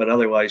ice, but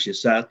otherwise you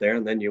sat there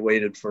and then you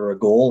waited for a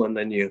goal and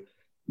then you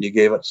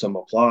gave it some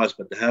applause.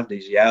 But to have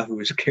these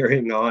yahoos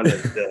carrying on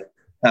and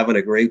having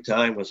a great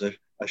time was a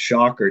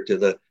shocker to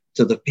the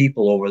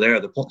people over there.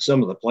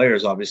 Some of the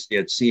players obviously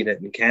had seen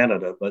it in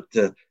Canada, but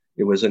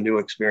it was a new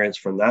experience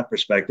from that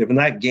perspective. And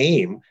that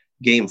game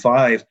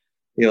 5,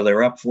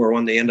 they're up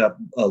 4-1. They end up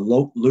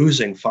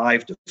losing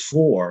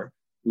 5-4,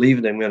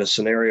 leaving them in a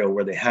scenario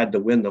where they had to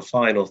win the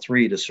final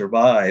 3 to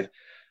survive.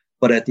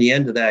 But at the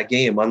end of that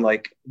game,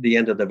 unlike the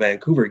end of the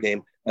Vancouver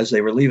game, as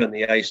they were leaving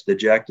the ice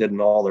dejected and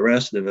all the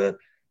rest of it,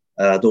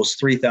 those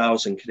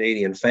 3,000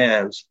 Canadian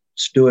fans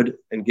stood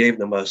and gave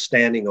them a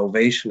standing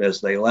ovation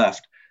as they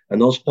left.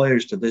 And those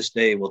players to this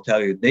day will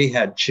tell you they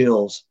had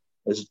chills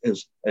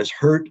as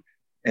hurt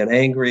and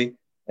angry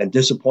and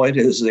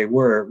disappointed as they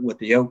were with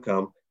the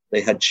outcome.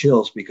 They had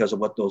chills because of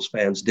what those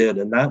fans did.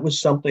 And that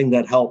was something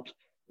that helped.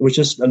 It was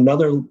just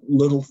another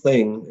little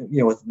thing,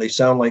 they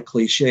sound like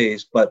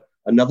cliches, but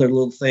another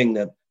little thing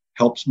that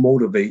helps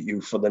motivate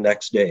you for the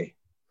next day.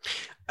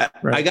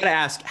 Right. I got to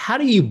ask, how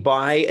do you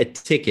buy a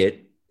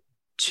ticket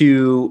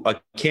to a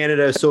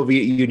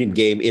Canada-Soviet Union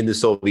game in the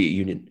Soviet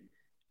Union?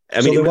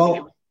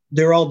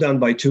 They're all done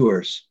by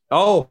tours.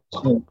 Oh.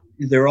 So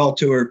they're all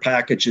tour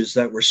packages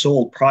that were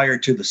sold prior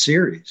to the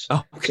series.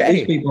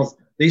 Okay. So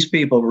these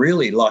people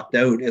really lucked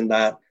out in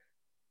that,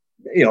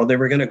 they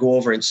were going to go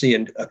over and see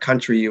a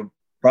country you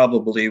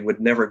probably would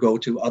never go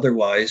to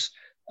otherwise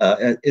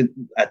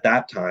at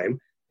that time.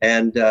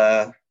 And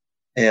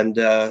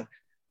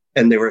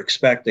they were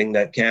expecting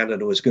that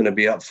Canada was going to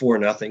be up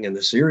 4-0 in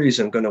the series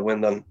and going to win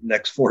the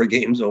next 4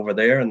 games over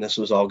there. And this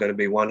was all going to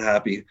be one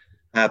happy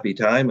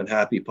time and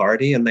happy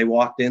party. And they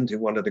walked into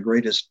one of the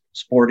greatest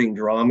sporting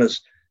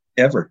dramas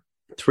ever.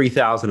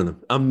 3,000 of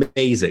them.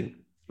 Amazing.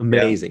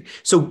 Yeah.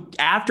 So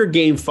after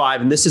game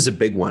 5, and this is a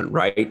big one,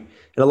 right? And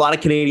a lot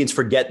of Canadians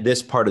forget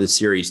this part of the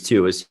series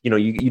too, is,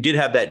 you did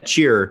have that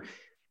cheer,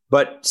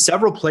 but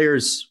several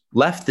players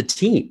left the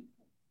team.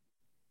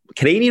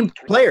 Canadian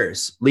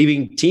players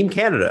leaving Team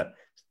Canada.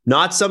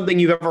 Not something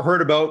you've ever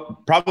heard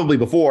about, probably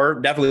before,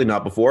 definitely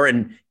not before,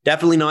 and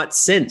definitely not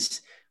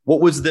since.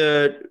 What was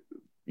the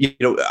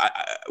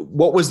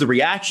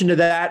reaction to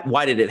that?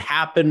 Why did it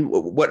happen?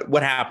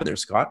 What happened there,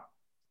 Scott?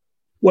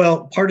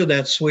 Well, part of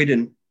that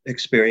Sweden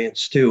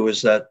experience too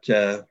is that,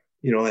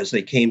 as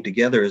they came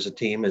together as a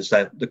team, is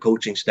that the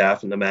coaching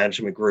staff and the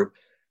management group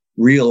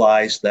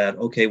realized that,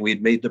 okay,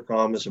 we'd made the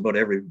promise about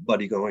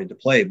everybody going to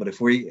play, but if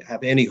we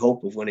have any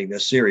hope of winning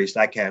this series,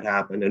 that can't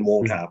happen and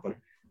won't happen.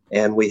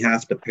 And we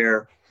have to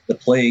pare the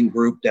playing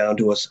group down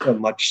to a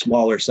much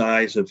smaller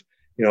size of,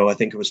 I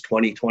think it was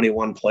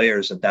 21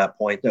 players at that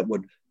point that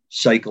would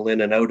cycle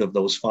in and out of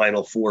those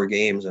final 4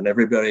 games, and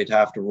everybody'd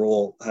have a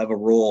role,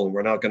 and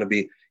we're not going to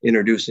be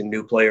introducing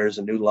new players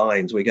and new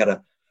lines. We got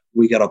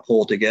to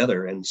pull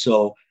together. And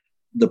so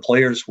the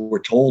players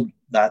were told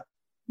that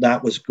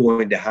was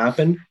going to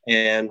happen.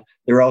 And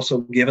they're also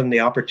given the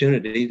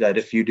opportunity that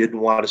if you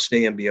didn't want to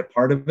stay and be a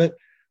part of it,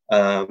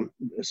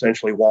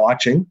 essentially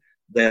watching,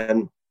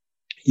 then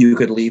you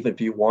could leave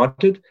if you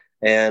wanted.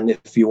 And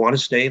if you want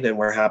to stay, then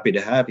we're happy to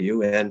have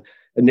you. And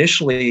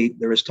initially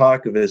there was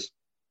talk of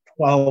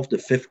 12 to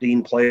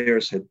 15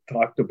 players had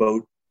talked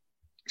about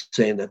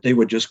saying that they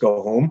would just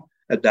go home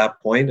at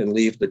that point and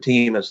leave the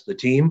team as the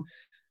team.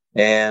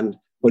 And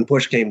when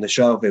push came to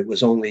shove, it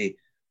was only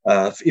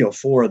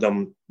 4 of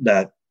them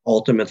that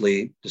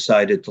ultimately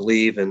decided to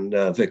leave. And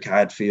Vic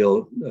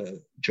Hadfield,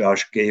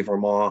 Josh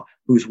Gavermaw,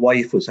 whose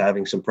wife was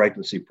having some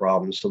pregnancy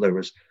problems. So there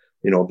was,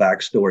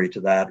 backstory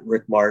to that.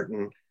 Rick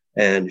Martin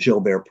and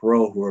Gilbert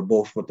Perreault, who were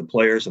both with the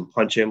players, and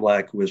Punch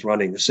Imlach, who was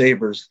running the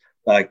Sabres,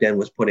 back then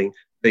was putting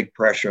big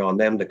pressure on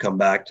them to come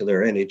back to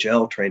their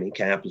NHL training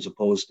camp as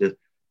opposed to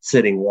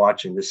sitting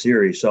watching the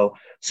series. So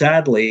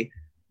sadly,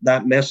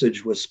 that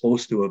message was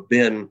supposed to have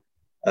been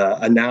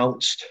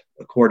announced,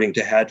 according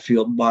to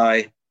Hadfield,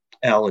 by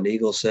Alan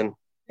Eagleson,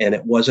 and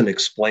it wasn't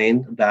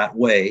explained that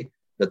way,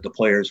 that the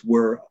players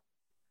were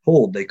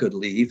told they could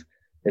leave.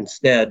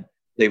 Instead,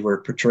 they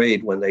were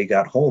portrayed when they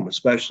got home,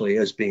 especially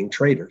as being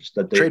traitors,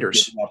 that they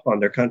gave up on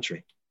their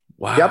country.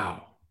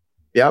 Wow.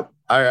 Yep.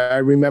 I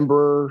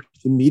remember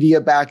the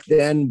media back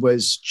then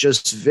was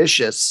just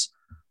vicious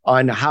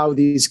on how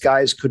these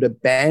guys could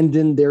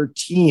abandon their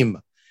team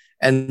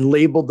and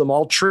labeled them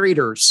all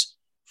traitors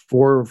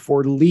for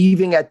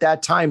leaving at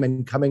that time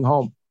and coming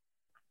home.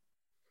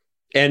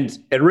 And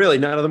really,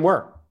 none of them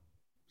were.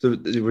 So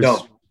it was,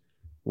 no.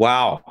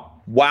 Wow.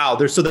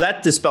 So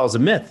that dispels a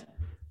myth.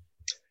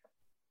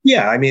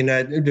 Yeah, I mean,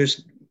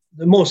 there's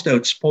the most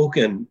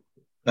outspoken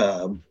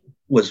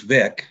was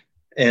Vic,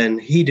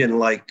 and he didn't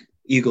like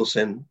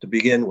Eagleson to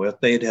begin with.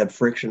 They had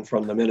friction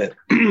from the minute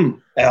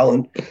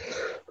Alan,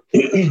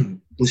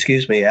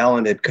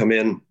 Alan had come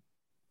in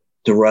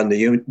to run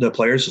the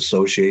Players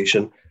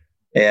Association,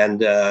 and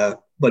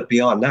but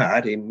beyond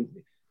that,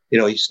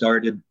 he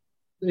started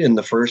in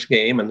the first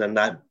game, and then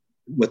that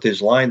with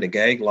his line, the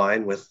gag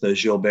line with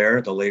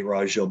Gilbert, the late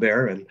Raj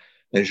Gilbert, and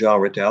Jean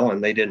Rattel,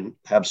 and they didn't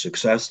have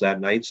success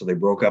that night, so they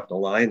broke up the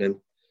line, and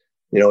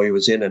he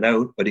was in and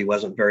out, but he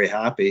wasn't very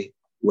happy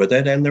with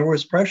it. And there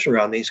was pressure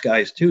on these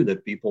guys too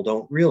that people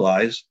don't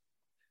realize,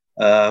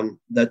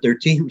 that their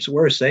teams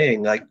were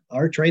saying, like,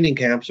 our training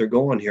camps are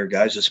going here,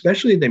 guys,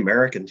 especially the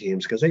American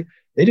teams, because they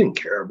didn't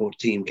care about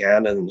Team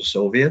Canada and the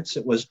Soviets.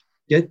 It was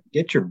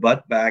get your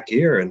butt back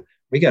here, and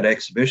we got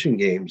exhibition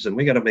games, and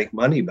we got to make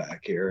money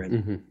back here.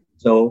 And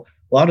so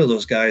a lot of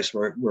those guys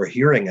were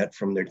hearing it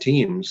from their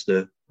teams,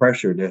 the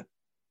pressure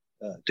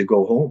to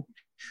go home.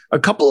 A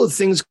couple of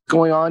things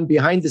going on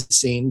behind the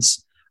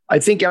scenes. I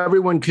think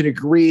everyone could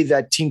agree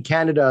that Team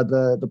Canada,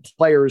 the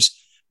players,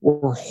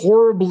 were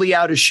horribly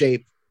out of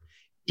shape,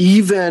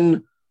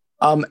 even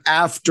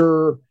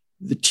after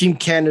the Team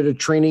Canada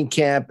training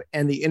camp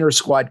and the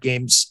inter-squad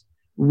games.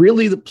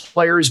 Really, the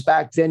players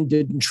back then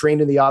didn't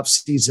train in the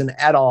off-season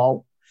at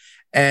all,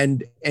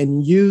 and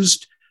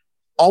used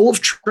all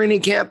of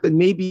training camp and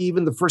maybe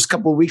even the first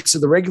couple of weeks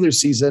of the regular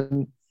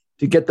season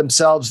to get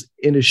themselves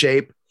into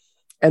shape.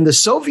 And the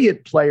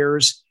Soviet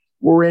players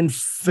were in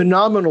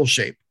phenomenal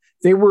shape.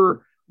 They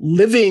were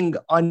living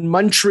on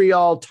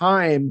Montreal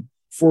time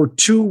for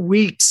 2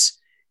 weeks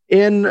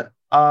in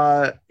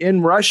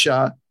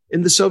Russia,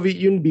 in the Soviet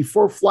Union,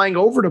 before flying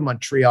over to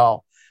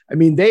Montreal. I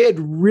mean, they had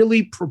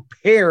really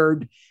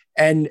prepared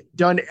and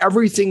done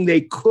everything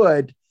they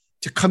could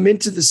to come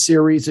into the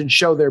series and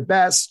show their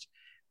best.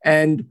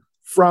 And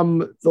from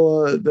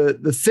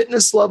the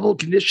fitness level,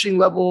 conditioning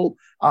level,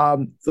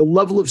 the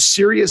level of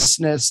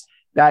seriousness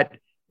that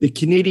the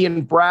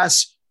Canadian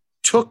brass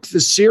took the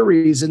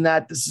series, and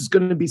that this is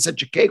going to be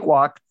such a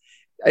cakewalk,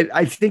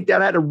 I think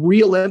that had a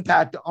real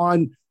impact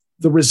on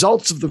the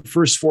results of the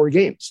first 4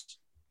 games.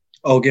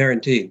 Oh,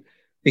 guaranteed.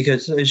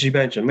 Because as you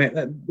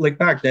mentioned, like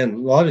back then, a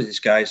lot of these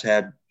guys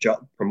had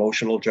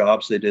promotional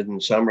jobs they did in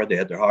the summer. They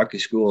had their hockey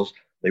schools.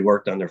 They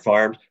worked on their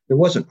farms. There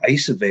wasn't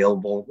ice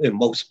available in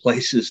most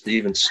places to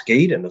even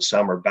skate in the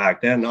summer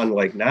back then,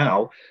 unlike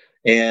now.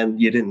 And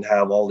you didn't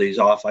have all these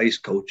off-ice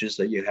coaches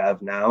that you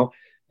have now.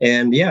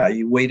 And yeah,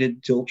 you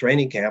waited till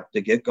training camp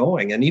to get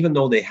going. And even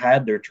though they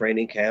had their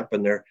training camp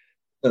and their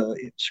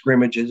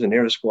scrimmages and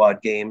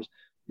inter-squad games,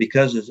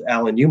 because, as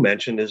Alan, you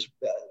mentioned,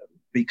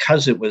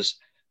 because it was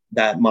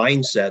that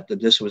mindset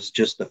that this was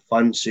just a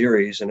fun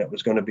series and it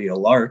was going to be a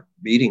lark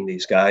beating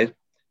these guys,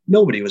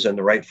 nobody was in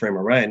the right frame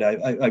of mind.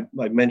 I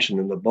mentioned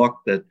in the book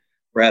that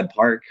Brad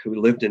Park, who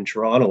lived in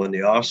Toronto in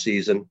the off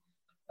season,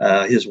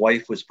 his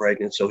wife was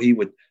pregnant, so he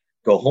would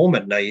go home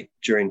at night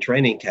during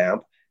training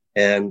camp.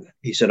 And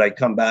he said, I'd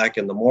come back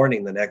in the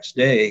morning the next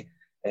day,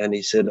 and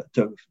he said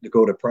to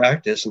go to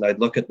practice, and I'd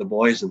look at the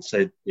boys and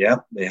say, yeah,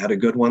 they had a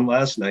good one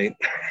last night.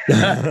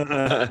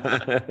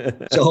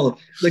 So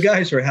the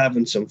guys were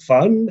having some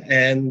fun,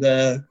 and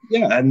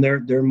and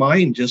their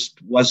mind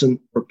just wasn't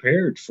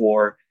prepared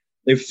for,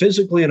 they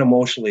physically and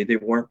emotionally, they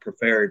weren't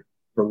prepared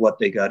for what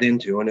they got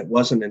into. And it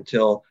wasn't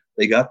until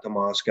they got to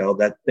Moscow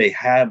that they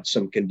had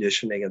some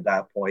conditioning at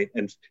that point.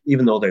 And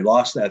even though they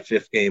lost that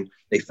 5th game,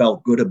 they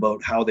felt good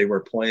about how they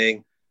were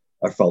playing,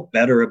 or felt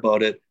better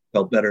about it,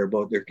 felt better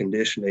about their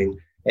conditioning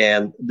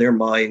and their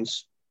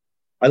minds.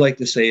 I like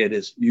to say it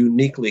is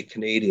uniquely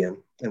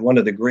Canadian. And one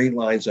of the great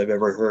lines I've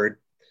ever heard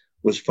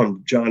was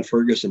from John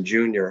Ferguson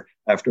Jr.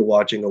 after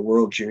watching a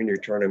World Junior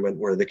tournament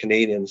where the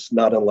Canadians,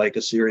 not unlike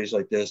a series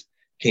like this,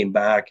 came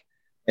back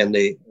and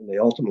they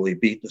ultimately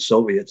beat the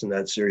Soviets in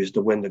that series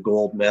to win the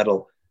gold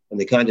medal. And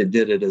they kind of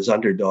did it as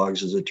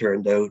underdogs, as it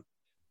turned out.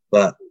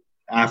 But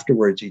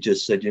afterwards, he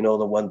just said, the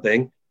one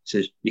thing, he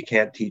says, you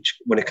can't teach,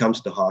 when it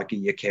comes to hockey,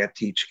 you can't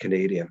teach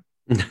Canadian.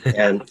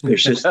 And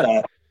there's just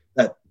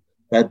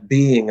that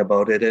being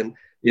about it. And,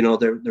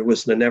 there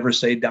was the never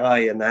say die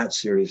in that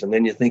series. And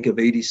then you think of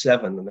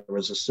 87, and there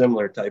was a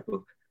similar type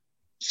of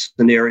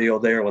scenario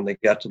there when they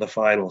got to the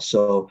final.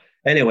 So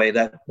anyway,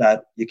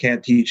 that you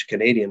can't teach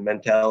Canadian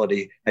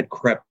mentality had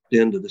crept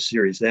into the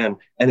series then,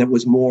 and it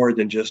was more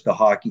than just a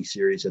hockey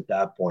series at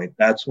that point.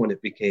 That's when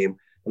it became,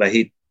 and I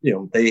hate,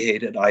 they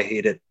hate it, I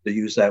hate it, to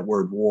use that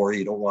word war.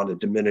 You don't want to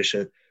diminish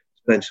it,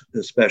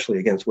 especially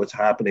against what's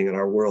happening in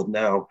our world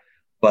now.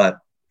 But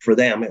for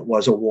them, it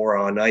was a war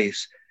on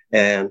ice,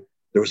 and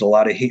there was a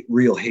lot of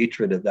real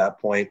hatred at that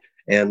point,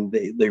 and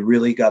they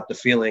really got the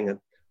feeling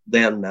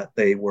then that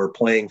they were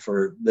playing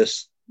for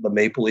the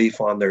Maple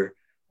Leaf on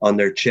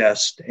their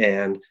chest,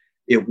 and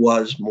it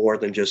was more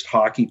than just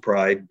hockey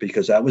pride,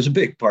 because that was a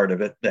big part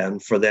of it then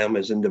for them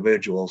as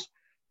individuals,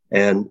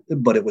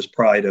 but it was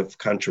pride of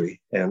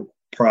country and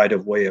pride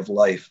of way of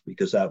life,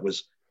 because that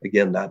was,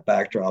 again, that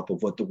backdrop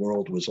of what the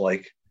world was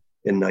like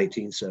in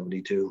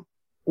 1972.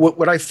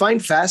 What I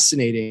find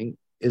fascinating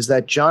is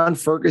that John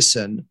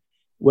Ferguson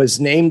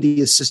was named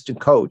the assistant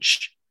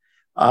coach,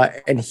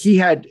 and he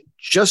had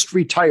just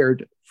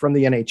retired from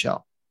the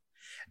NHL.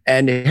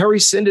 And Harry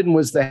Sinden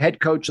was the head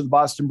coach of the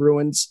Boston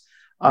Bruins.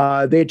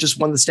 They had just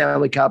won the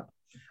Stanley Cup.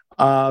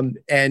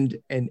 And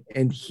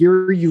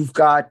here you've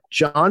got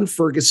John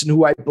Ferguson,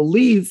 who I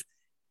believe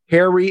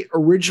Harry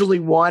originally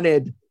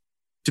wanted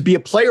to be a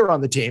player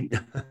on the team.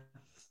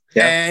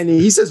 Yeah. And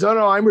he says,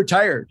 no, I'm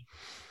retired.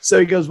 So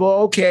he goes,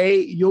 well, okay,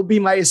 you'll be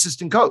my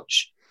assistant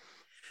coach.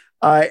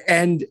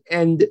 And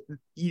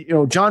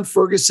John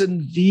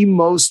Ferguson, the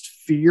most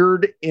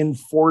feared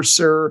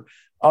enforcer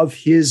of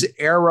his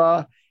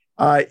era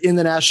in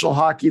the National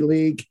Hockey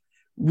League.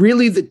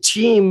 Really, the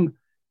team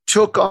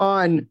took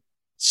on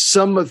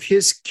some of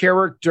his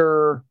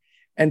character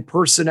and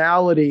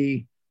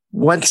personality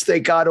once they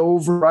got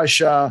over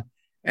Russia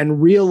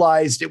and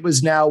realized it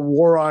was now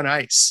war on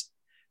ice.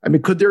 I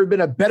mean, could there have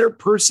been a better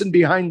person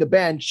behind the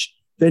bench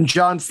than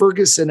John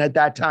Ferguson at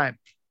that time?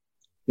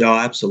 No,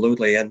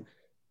 absolutely. And,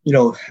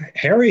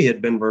 Harry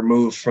had been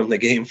removed from the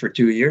game for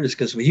 2 years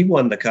because he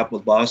won the cup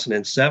with Boston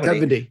in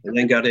 70 and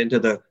then got into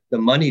the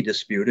money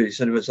dispute. He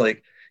said it was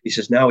like, he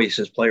says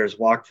players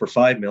walked for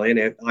 $5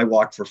 million. I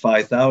walked for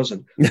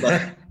 5,000.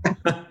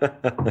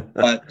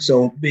 But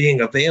so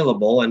being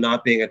available and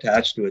not being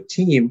attached to a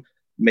team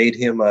made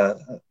him a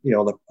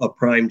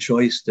prime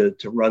choice to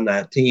run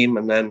that team.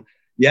 And then,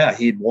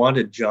 he'd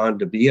wanted John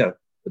to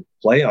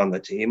play on the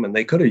team, and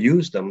they could have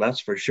used him,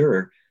 that's for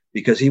sure,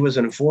 because he was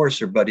an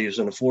enforcer, but he was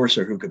an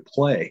enforcer who could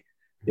play,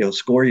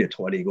 score you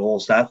 20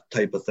 goals, that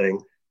type of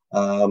thing.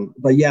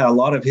 But a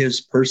lot of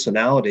his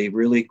personality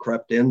really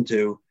crept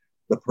into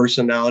the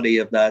personality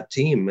of that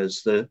team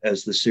as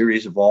the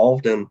series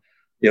evolved. And,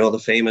 the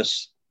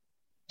famous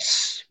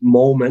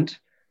moment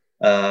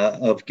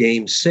of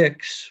Game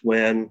 6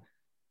 when,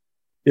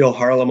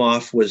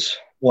 Harlamov was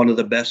one of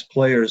the best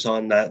players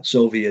on that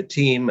Soviet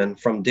team. And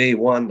from day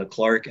one, the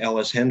Clark,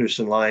 Ellis,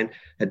 Henderson line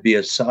had been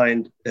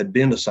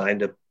assigned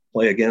to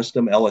play against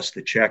him, Ellis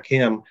to check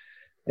him.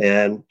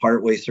 And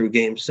partway through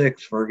Game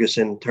 6,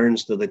 Ferguson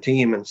turns to the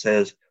team and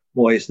says,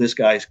 boys, this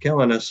guy's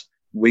killing us.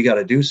 We got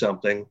to do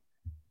something. ...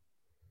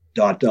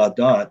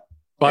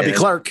 Bobby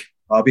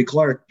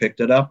Clark picked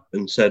it up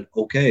and said,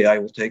 okay, I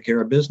will take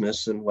care of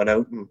business, and went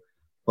out and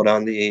put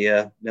on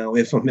the now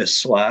infamous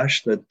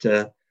slash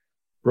that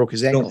broke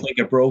his ankle. I don't think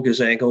it broke his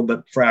ankle,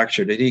 but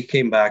fractured it. He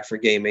came back for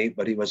Game 8,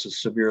 but he was a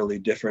severely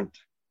different,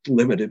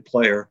 limited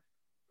player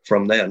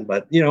from then.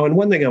 But, and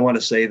one thing I want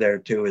to say there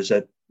too is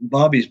that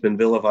Bobby's been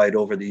vilified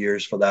over the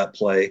years for that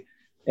play.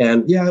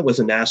 And it was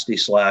a nasty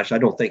slash. I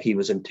don't think he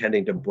was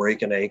intending to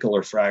break an ankle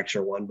or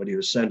fracture one, but he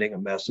was sending a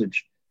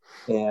message.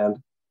 And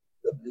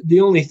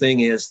the only thing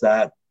is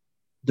that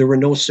there were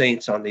no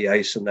saints on the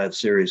ice in that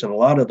series. And a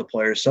lot of the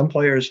players, some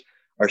players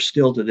are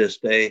still to this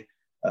day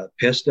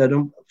pissed at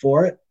him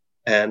for it.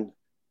 And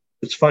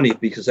it's funny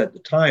because at the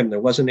time there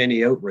wasn't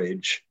any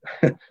outrage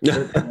on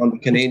the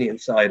Canadian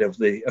side of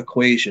the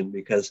equation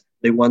because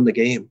they won the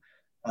game.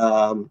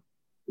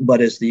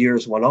 But as the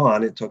years went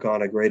on, it took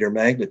on a greater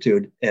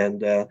magnitude. And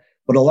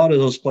but a lot of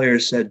those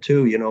players said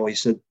too, he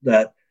said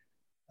that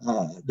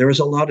there was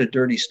a lot of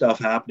dirty stuff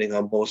happening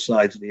on both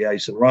sides of the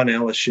ice. And Ron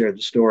Ellis shared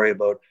the story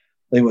about,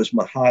 I think it was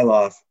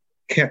Mihailov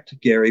kicked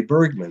Gary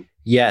Bergman.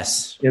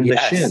 Yes. In the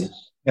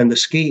shins. And the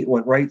skate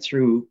went right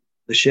through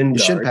the shin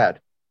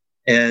pad.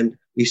 And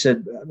he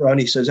said,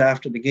 Ronnie says,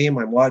 after the game,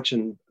 I'm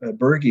watching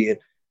Bergie,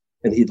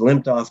 and he'd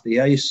limped off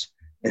the ice,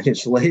 and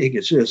his leg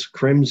is just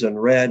crimson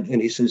red.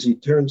 And he says he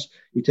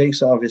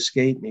takes off his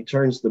skate, and he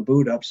turns the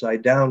boot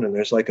upside down, and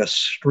there's like a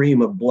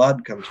stream of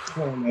blood comes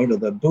pouring out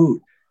of the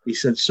boot. He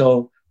said,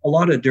 so a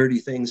lot of dirty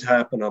things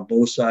happen on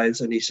both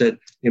sides. And he said,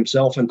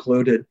 himself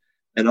included,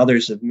 and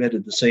others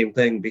admitted the same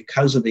thing,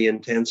 because of the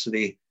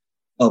intensity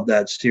of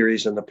that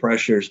series and the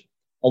pressures.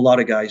 A lot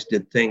of guys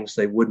did things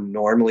they wouldn't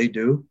normally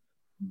do,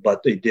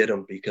 but they did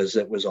them because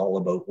it was all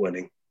about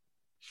winning.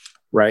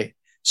 Right.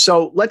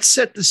 So let's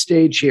set the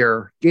stage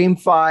here. Game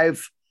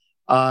 5,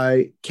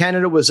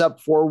 Canada was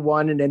up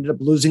 4-1 and ended up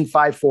losing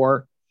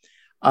 5-4.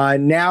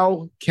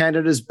 Now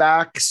Canada's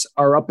backs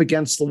are up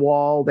against the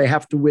wall. They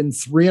have to win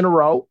 3 in a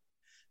row.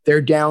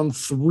 They're down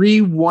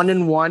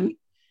 3-1-1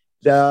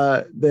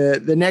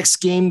 The next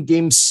game,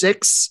 game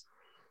 6,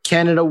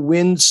 Canada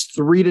wins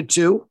 3-2.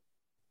 Do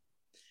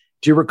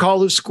you recall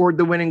who scored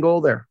the winning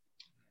goal there?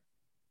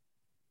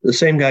 The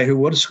same guy who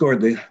would have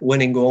scored the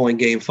winning goal in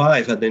game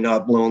 5 had they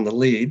not blown the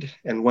lead,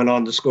 and went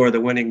on to score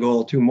the winning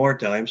goal 2 more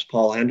times,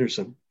 Paul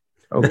Henderson.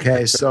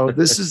 Okay, so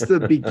this is the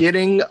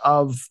beginning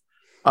of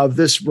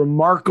this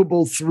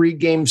remarkable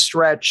 3-game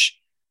stretch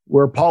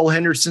where Paul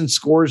Henderson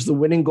scores the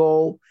winning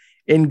goal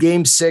in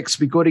game 6.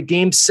 We go to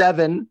game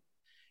 7.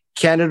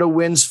 Canada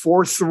wins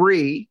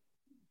 4-3.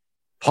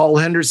 Paul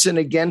Henderson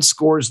again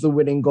scores the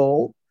winning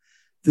goal.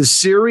 The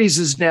series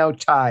is now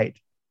tied.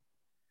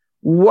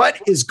 What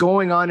is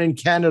going on in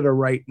Canada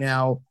right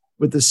now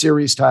with the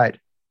series tied?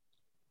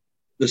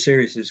 The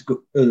series is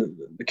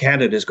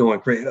Canada is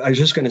going crazy. I was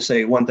just going to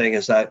say one thing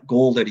is that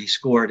goal that he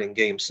scored in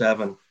game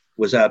 7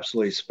 was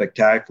absolutely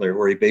spectacular,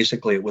 where it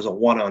was a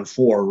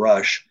 1-on-4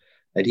 rush,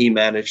 and he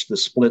managed to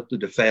split the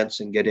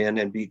defense and get in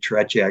and beat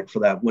Tretiak for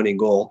that winning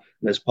goal.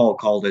 And as Paul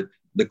called it,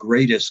 the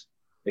greatest,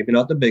 maybe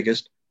not the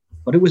biggest,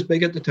 but it was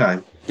big at the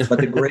time, but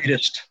the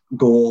greatest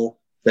goal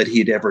that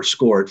he'd ever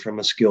scored from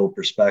a skill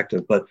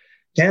perspective. But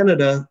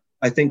Canada,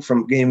 I think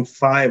from game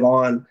 5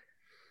 on,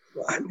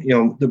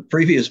 the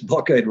previous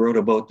book I'd wrote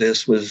about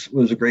this was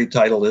a great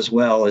title as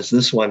well as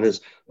this one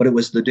is, but it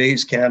was The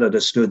Days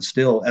Canada Stood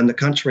Still, and the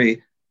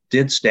country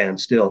did stand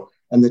still.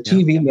 And the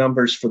TV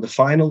numbers for the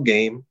final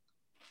game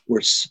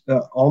were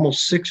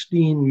almost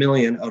 16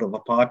 million out of a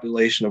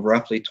population of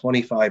roughly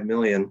 25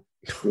 million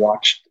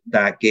watched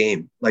that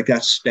game. Like,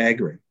 that's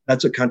staggering.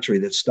 That's a country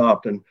that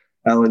stopped. And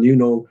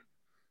Alan,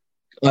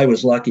 I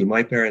was lucky.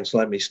 My parents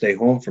let me stay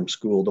home from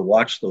school to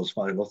watch those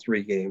final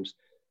 3 games.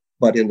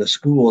 But in the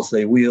schools,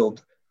 they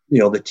wheeled, the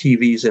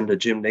TVs into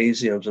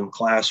gymnasiums and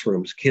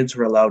classrooms. Kids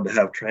were allowed to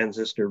have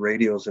transistor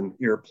radios and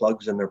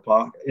earplugs in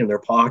their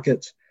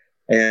pockets.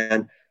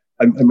 And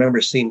I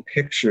remember seeing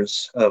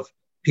pictures of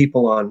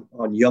people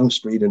on Yonge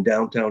Street in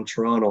downtown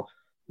Toronto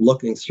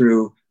looking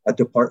through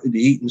the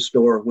Eaton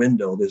store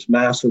window, this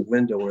massive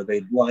window where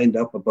they'd lined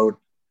up about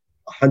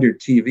 100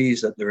 TVs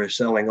that they were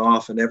selling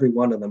off, and every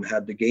one of them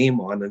had the game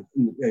on,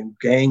 and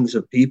gangs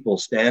of people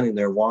standing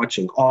there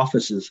watching,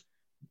 offices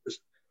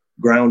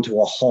ground to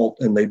a halt,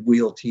 and they'd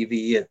wheel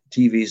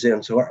TVs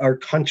in. So our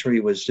country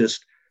was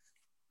just,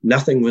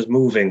 nothing was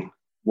moving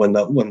when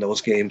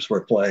those games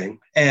were playing.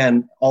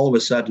 And all of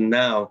a sudden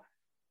now,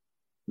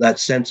 that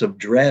sense of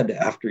dread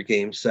after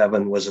game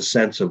 7 was a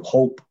sense of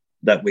hope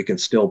that we can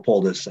still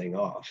pull this thing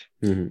off.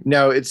 Mm-hmm.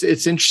 No, it's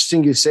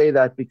interesting you say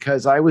that,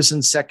 because I was in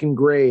 2nd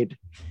grade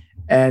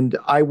and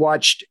I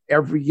watched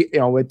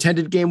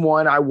attended game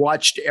 1. I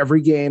watched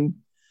every game.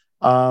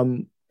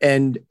 And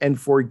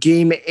for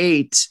game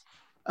 8,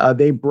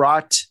 they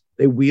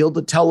wheeled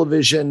the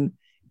television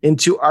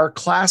into our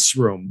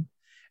classroom,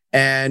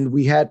 and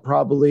we had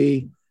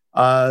probably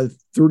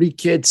 30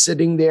 kids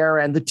sitting there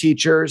and the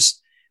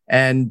teachers.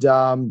 And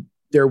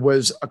there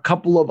was a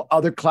couple of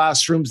other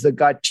classrooms that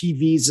got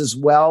TVs as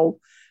well.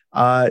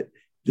 The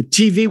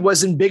TV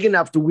wasn't big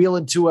enough to wheel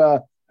into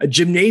a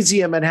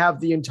gymnasium and have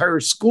the entire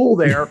school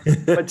there,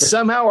 but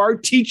somehow our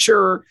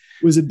teacher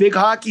was a big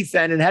hockey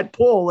fan and had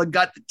pull and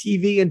got the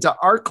TV into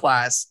our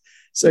class.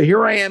 So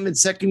here I am in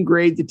 2nd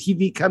grade. The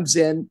TV comes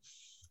in.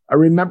 I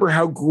remember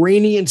how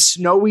grainy and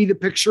snowy the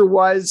picture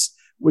was,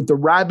 with the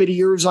rabbit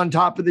ears on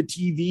top of the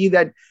TV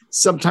that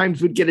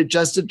sometimes would get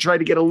adjusted, try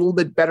to get a little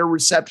bit better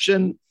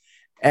reception,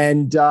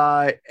 and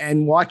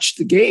watch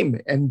the game.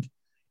 And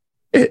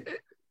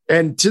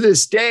to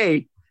this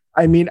day,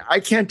 I mean, I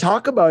can't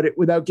talk about it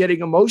without getting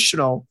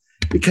emotional,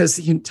 because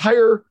the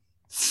entire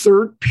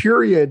 3rd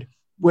period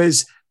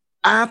was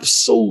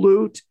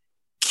absolute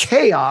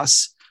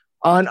chaos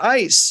on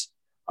ice.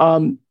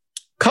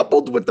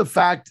 Coupled with the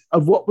fact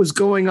of what was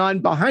going on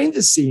behind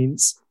the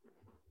scenes,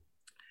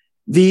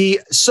 the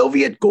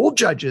Soviet goal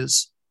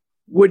judges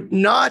would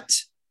not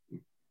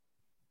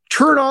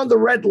turn on the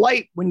red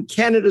light when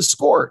Canada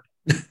scored.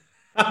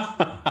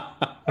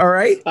 All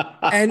right.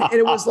 And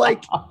it was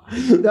like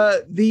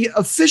the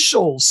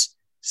officials.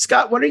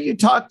 Scott, why don't you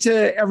talk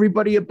to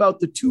everybody about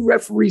the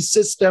 2-referee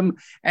system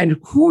and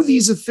who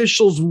these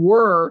officials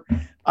were,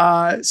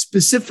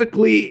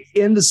 specifically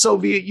in the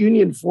Soviet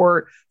Union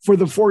for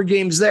the 4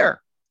 games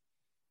there?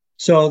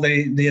 So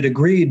they had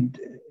agreed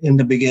in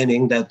the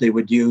beginning that they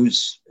would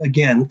use,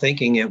 again,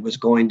 thinking it was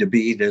going to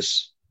be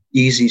this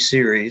easy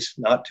series,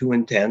 not too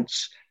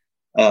intense,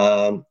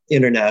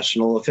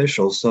 international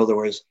officials. So there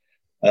was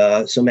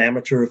some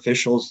amateur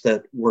officials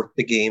that worked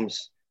the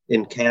games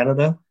in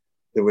Canada.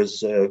 There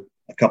was a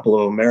couple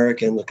of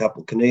Americans, a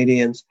couple of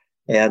Canadians,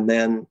 and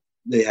then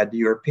they had the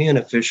European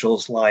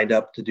officials lined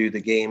up to do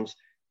the games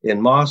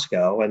in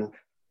Moscow. And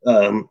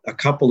a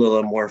couple of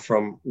them were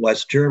from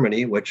West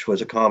Germany, which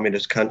was a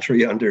communist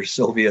country under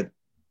Soviet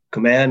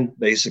command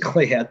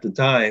basically at the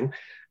time.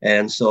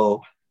 And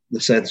so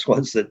the sense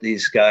was that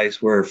these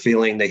guys were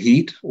feeling the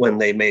heat when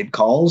they made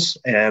calls,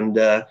 and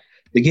the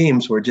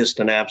games were just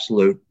an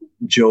absolute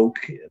joke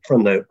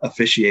from the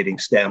officiating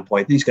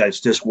standpoint. These guys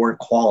just weren't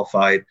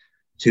qualified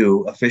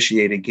to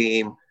officiate a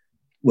game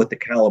with the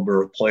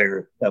caliber of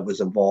player that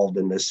was involved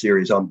in this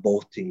series on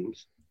both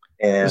teams.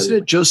 And was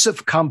it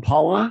Joseph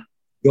Kampala?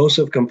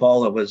 Joseph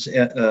Kampala was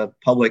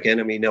public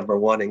enemy number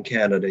one in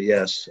Canada,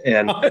 yes.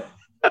 And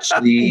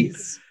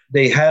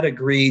they had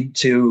agreed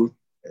to,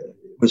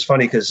 it was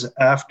funny because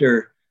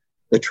after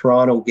the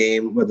Toronto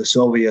game where the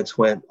Soviets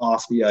went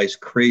off the ice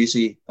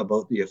crazy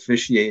about the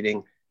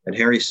officiating, and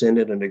Harry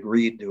Sinden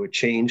agreed to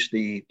change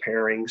the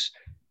pairings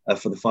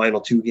for the final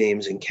two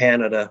games in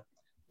Canada,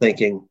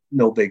 thinking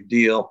no big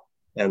deal,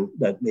 and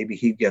that maybe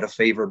he'd get a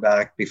favor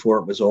back before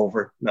it was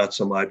over, not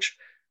so much.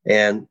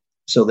 And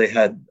so they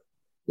had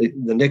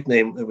the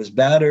nickname, it was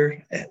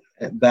Batter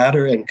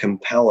and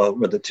Kampala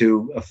were the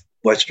two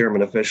West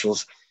German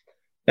officials,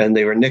 and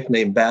they were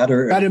nicknamed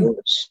Batter and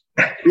Worse.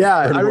 Yeah,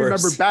 I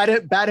remember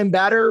Bat and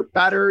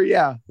Batter,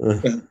 yeah.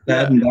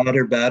 Bad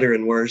and Batter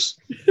and Worse.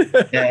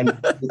 And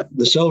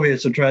the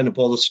Soviets are trying to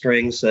pull the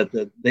strings, said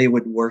that they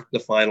would work the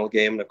final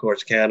game, and of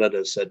course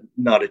Canada said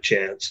not a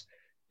chance.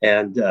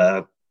 And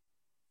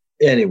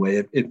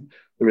anyway,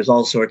 there was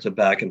all sorts of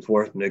back and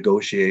forth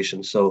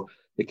negotiations. So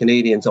the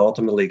Canadians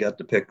ultimately got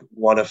to pick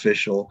one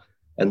official,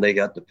 and they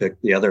got to pick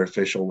the other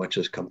official, which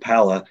is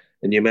Kampala.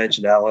 And you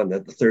mentioned, Alan,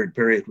 that the third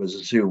period was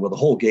a zoo. Well, the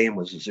whole game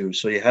was a zoo.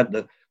 So you had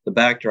the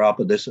backdrop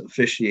of this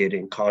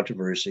officiating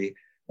controversy.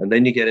 And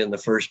then you get in the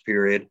first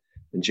period,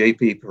 and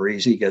JP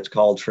Parisi gets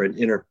called for an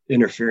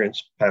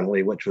interference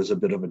penalty, which was a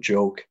bit of a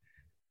joke.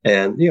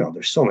 And,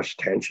 there's so much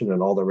tension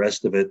and all the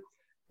rest of it.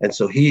 And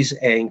so he's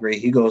angry.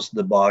 He goes to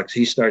the box.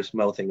 He starts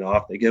mouthing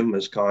off. They give him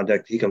his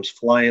conduct. He comes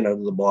flying out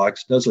of the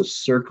box, does a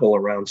circle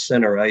around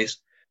center ice,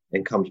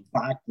 and comes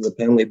back to the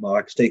penalty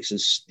box, takes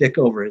his stick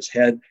over his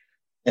head.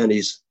 And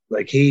he's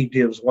like, he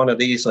gives one of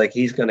these, like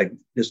he's going to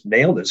just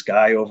nail this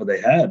guy over the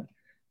head.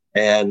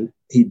 And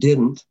he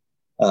didn't,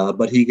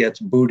 but he gets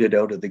booted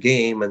out of the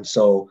game. And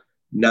so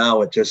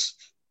now it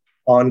just,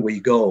 on we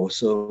go.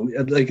 So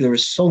like there were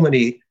so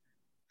many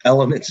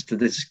elements to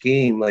this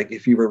game. Like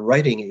if you were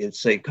writing it, you'd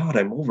say, God,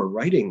 I'm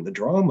overwriting the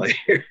drama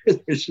here.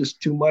 There's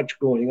just too much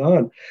going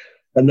on.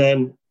 And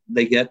then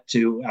they get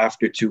to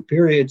after two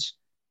periods,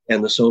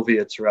 and the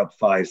Soviets are up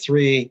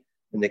 5-3,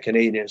 and the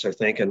Canadians are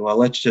thinking, well,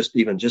 let's just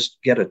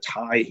get a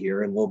tie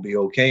here and we'll be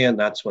okay. And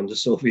that's when the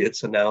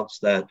Soviets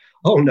announced that,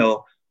 oh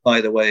no, by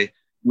the way,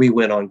 we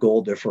win on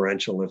goal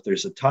differential if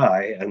there's a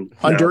tie. And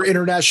under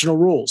international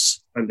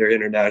rules,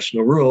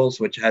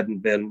 which hadn't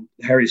been.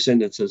 Harry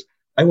Sinden says,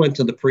 I went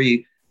to the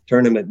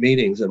pre-tournament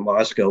meetings in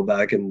Moscow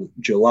back in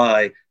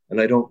July,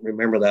 and I don't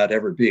remember that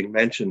ever being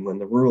mentioned when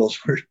the rules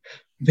were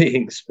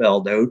being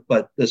spelled out,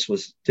 but this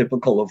was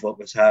typical of what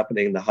was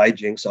happening, the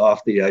hijinks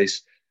off the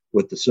ice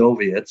with the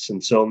Soviets.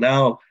 And so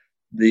now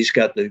these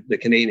got the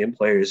Canadian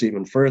players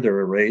even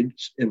further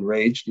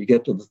enraged. You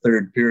get to the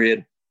third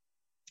period,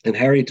 and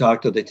Harry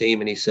talked to the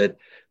team and he said,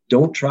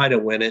 don't try to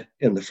win it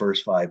in the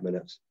first 5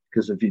 minutes,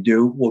 because if you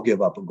do, we'll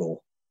give up a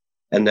goal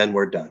and then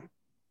we're done.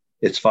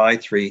 It's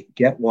 5-3,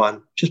 get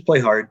one, just play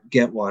hard,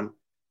 get one,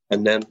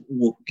 and then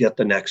we'll get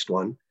the next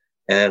one.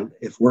 And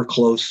if we're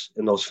close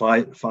in those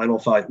final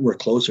five, we're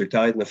close or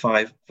tied in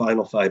the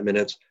final 5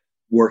 minutes,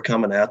 we're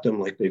coming at them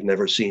like they've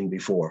never seen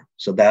before.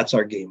 So that's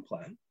our game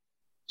plan.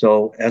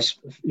 So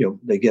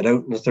they get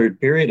out in the third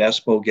period.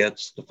 Espo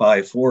gets the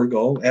 5-4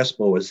 goal.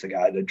 Espo is the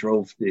guy that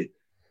drove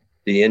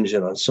the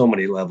engine on so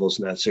many levels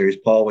in that series.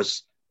 Paul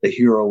was the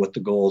hero with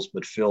the goals,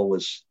 but Phil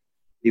was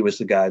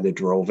the guy that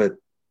drove it.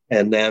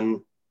 And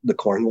then the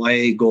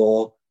Cornway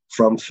goal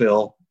from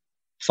Phil,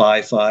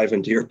 5-5.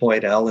 And to your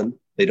point, Alan,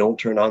 they don't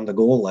turn on the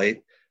goal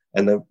light.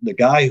 And the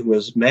guy who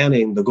was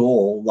manning the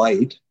goal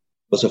light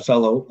was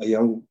a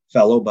young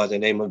fellow by the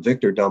name of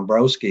Victor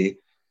Dombrowski,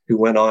 who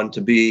went on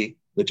to be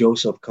the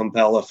Joseph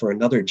Kampala for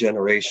another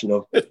generation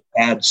of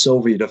bad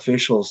Soviet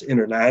officials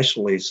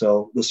internationally.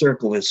 So the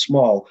circle is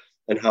small,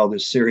 and how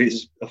this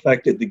series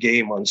affected the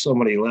game on so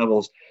many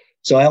levels.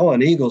 So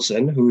Alan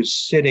Eagleson, who's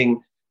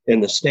sitting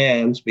in the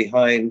stands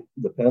behind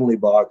the penalty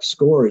box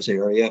scorers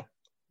area,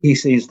 he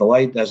sees the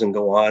light doesn't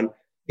go on.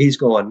 He's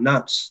going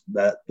nuts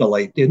that the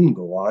light didn't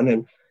go on,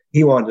 and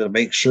he wanted to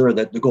make sure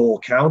that the goal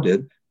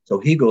counted. So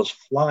he goes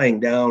flying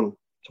down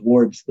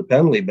towards the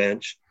penalty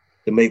bench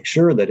to make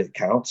sure that it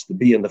counts, to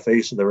be in the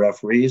face of the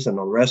referees and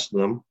the rest of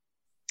them.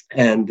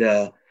 And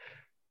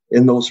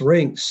in those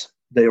rinks,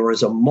 there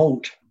was a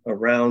moat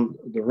around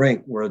the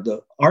rink where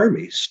the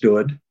army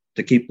stood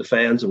to keep the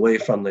fans away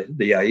from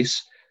the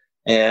ice.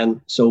 And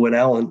so when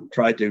Alan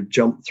tried to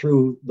jump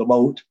through the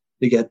moat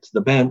to get to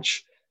the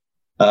bench,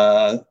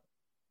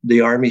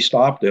 the army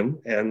stopped him,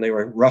 and they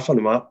were roughing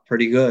him up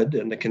pretty good.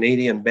 And the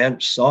Canadian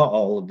bench saw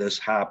all of this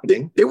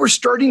happening. They were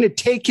starting to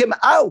take him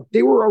out.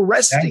 They were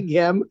arresting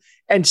him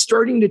and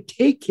starting to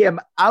take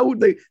him out.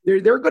 They're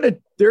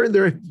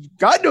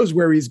God knows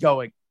where he's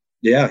going.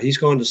 Yeah, he's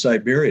going to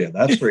Siberia.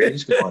 That's where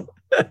he's going.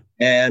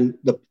 And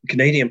the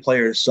Canadian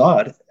players saw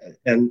it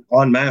and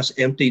en masse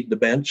emptied the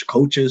bench,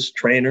 coaches,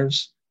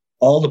 trainers,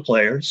 all the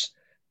players,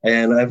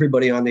 and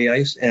everybody on the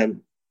ice,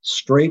 and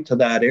straight to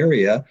that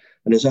area.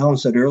 And as Alan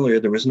said earlier,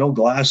 there was no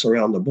glass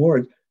around the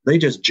board. they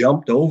just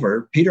jumped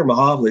over. Peter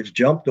Mahovlich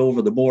jumped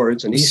over the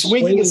boards, and he's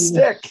swinging a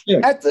stick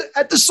at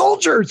the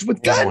soldiers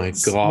with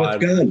guns. Oh my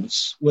God.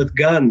 With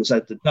guns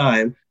at the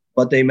time.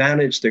 But they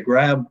managed to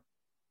grab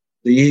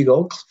the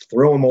Eagle,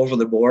 throw him over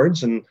the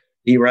boards, and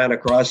he ran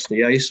across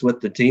the ice with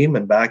the team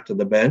and back to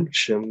the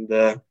bench. And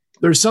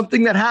there's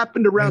something that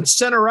happened around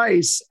center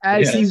ice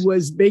as he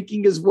was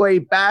making his way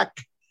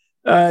back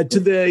to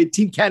the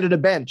Team Canada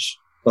bench.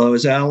 Well, it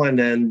was Alan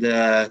and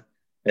the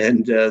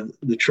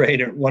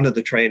trainer, one of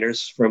the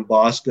trainers from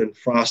Boston,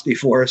 Frosty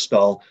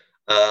Forrestal.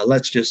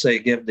 Let's just say,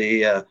 give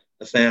the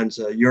fans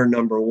your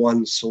number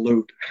one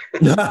salute.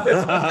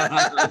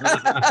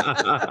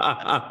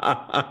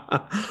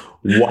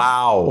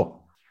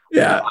 Wow.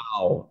 Yeah.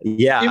 Wow.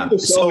 Yeah.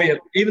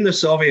 Even the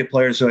Soviet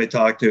players who I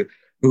talked to,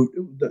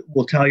 who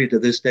will tell you to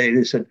this day,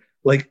 they said,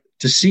 like,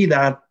 to see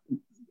that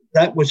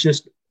was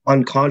just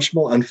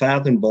unconscionable,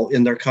 unfathomable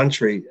in their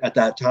country at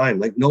that time.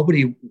 Like,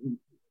 nobody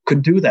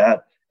could do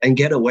that and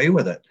get away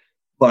with it.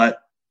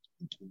 But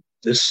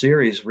this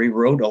series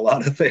rewrote a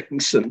lot of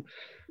things, and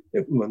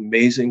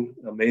amazing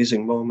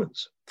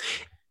moments.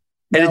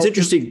 And now, it's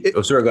interesting.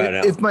 Sorry, go ahead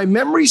now. If my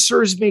memory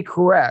serves me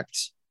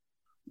correct,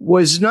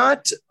 was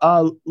not,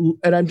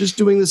 and I'm just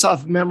doing this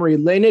off of memory,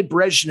 Leonid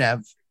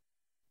Brezhnev,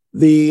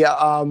 the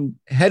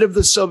head of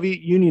the Soviet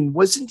Union,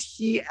 wasn't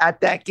he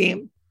at that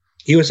game?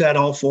 He was at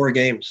all 4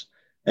 games.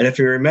 And if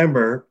you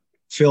remember,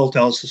 Phil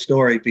tells the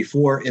story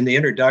before in the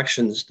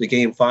introductions to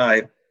Game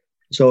 5.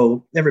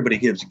 So everybody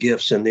gives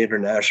gifts in the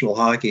international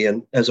hockey.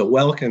 And as a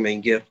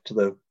welcoming gift to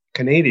the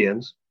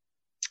Canadians,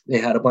 they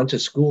had a bunch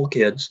of school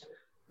kids,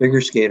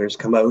 figure skaters,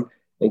 come out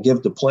and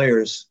give the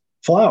players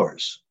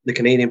flowers, the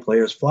Canadian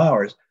players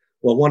flowers.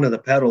 Well, one of the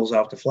petals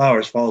off the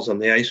flowers falls on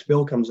the ice.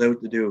 Phil comes out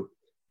to do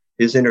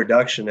his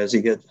introduction as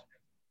he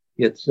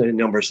gets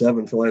number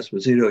 7, Phil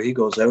Esposito. He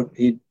goes out,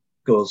 he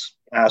goes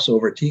ass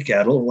over tea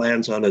kettle,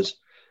 lands on his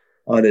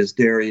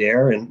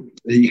derriere, and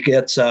he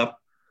gets up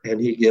and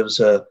he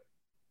gives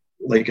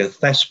like a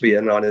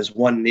thespian on his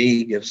one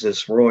knee, gives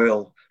this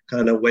royal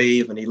kind of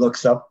wave, and he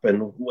looks up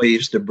and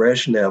waves to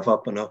Brezhnev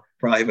up in a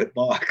private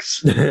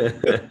box.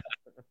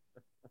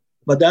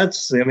 But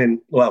that's, I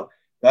mean, well,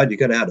 God, you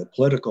could have had a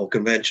political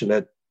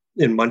convention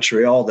in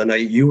Montreal the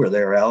night you were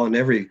there, Al, and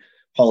every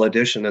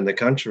politician in the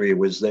country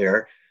was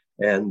there.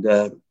 And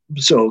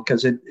so,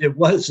 because it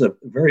was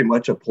very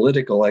much a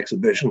political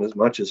exhibition as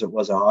much as it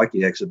was a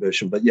hockey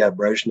exhibition. But yeah,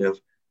 Brezhnev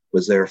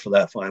was there for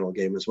that final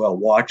game as well,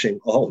 watching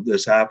all of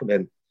this happen.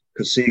 And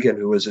Kosygin,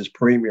 who was his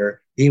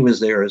premier, he was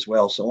there as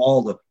well. So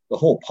all the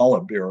whole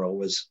Politburo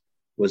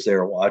was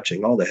there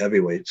watching, all the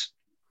heavyweights.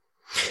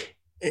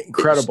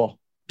 Incredible.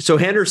 So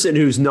Henderson,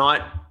 who's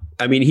not,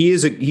 I mean,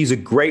 he's a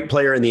great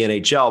player in the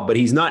NHL, but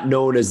he's not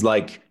known as,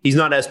 like, he's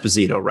not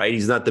Esposito, right?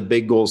 He's not the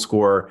big goal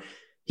scorer.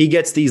 He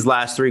gets these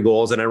last 3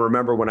 goals. And I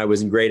remember when I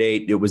was in grade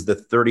 8, it was the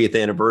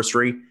 30th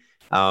anniversary.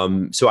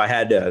 So I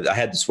had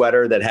the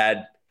sweater that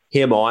had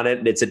him on it,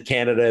 and it said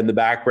Canada in the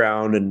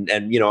background.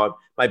 And you know,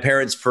 my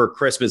parents for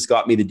Christmas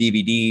got me the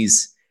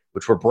DVDs,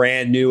 which were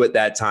brand new at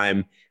that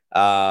time,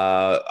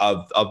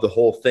 of the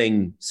whole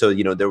thing. So,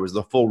 you know, there was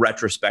the full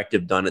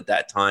retrospective done at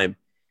that time.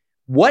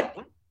 What,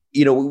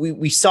 you know,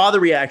 we saw the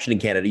reaction in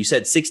Canada. You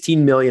said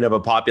 16 million of a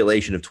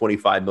population of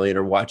 25 million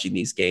are watching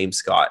these games,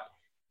 Scott.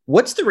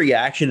 What's the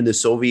reaction in the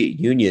Soviet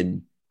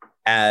Union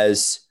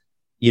as,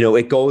 you know,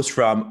 it goes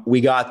from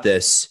we got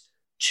this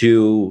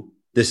to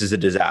this is a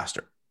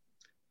disaster?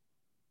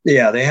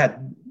 Yeah,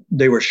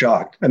 they were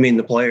shocked. I mean,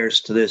 the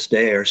players to this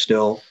day are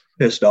still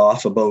pissed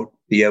off about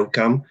the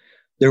outcome.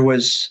 There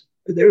was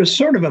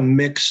sort of a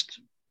mixed,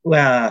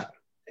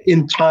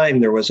 in time,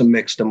 there was a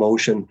mixed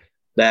emotion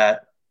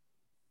that,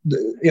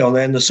 you know,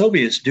 and the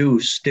Soviets do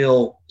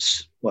still,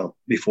 well,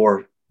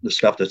 before the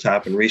stuff that's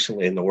happened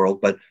recently in the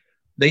world, but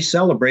they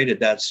celebrated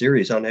that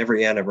series on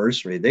every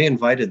anniversary. They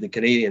invited the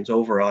Canadians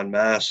over en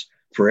masse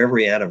for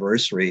every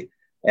anniversary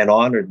and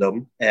honored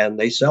them. And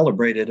they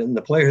celebrated, and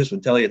the players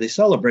would tell you, they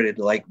celebrated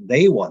like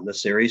they won the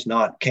series,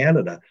 not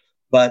Canada.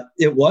 But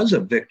it was a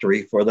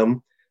victory for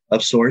them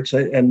of sorts.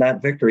 And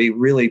that victory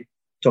really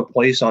took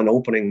place on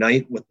opening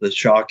night with the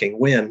shocking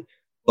win.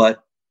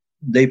 But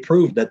they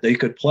proved that they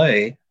could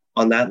play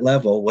on that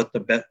level with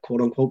the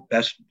quote unquote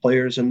best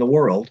players in the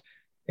world.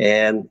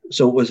 And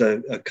so it was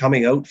a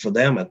coming out for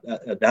them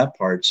at that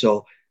part.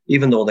 So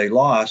even though they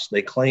lost,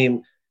 they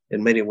claim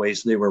in many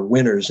ways they were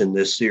winners in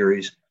this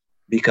series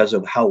because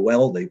of how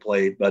well they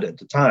played. But at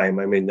the time,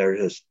 I mean, they're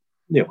just,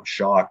 you know,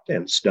 shocked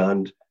and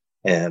stunned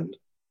and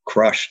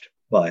crushed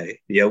by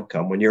the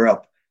outcome. When you're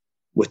up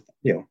with,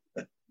 you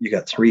know, you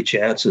got 3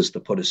 chances to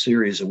put a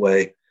series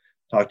away.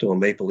 Talked to a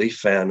Maple Leaf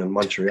fan in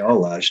Montreal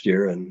last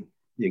year, and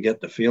you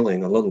get the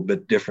feeling a little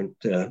bit different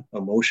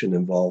emotion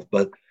involved.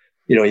 But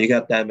you know, you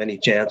got that many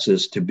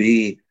chances to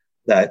be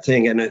that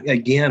thing. And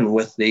again,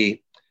 with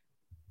the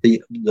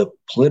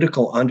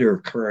political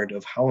undercurrent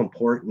of how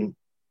important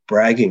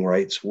bragging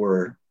rights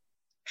were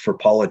for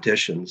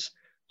politicians,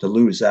 to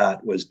lose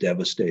that was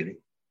devastating.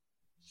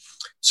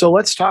 So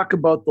let's talk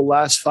about the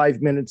last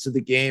 5 minutes of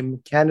the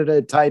game.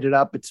 Canada tied it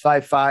up. It's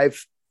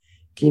 5-5.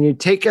 Can you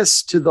take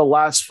us to the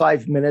last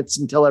 5 minutes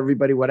and tell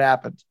everybody what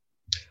happened?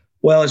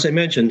 Well, as I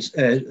mentioned,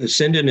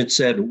 Sinden had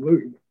said,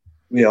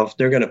 if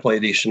they're going to play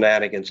these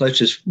shenanigans, let's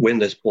just win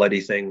this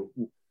bloody thing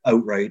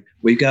outright.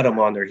 We've got them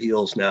on their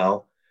heels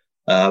now.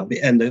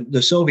 And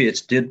the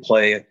Soviets did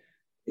play,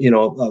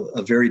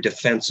 a very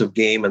defensive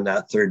game in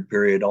that third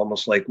period,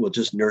 almost like we'll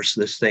just nurse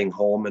this thing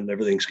home and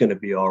everything's going to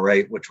be all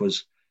right, which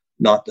was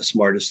not the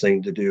smartest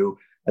thing to do.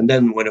 And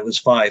then when it was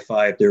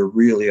 5-5, they're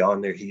really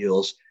on their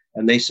heels.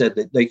 And they said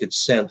that they could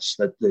sense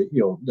that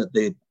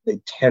that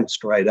they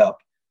tensed right up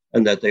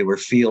and that they were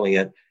feeling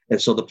it.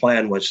 And so the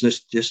plan was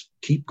just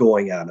keep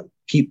going at them,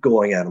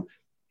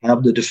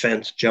 have the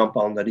defense jump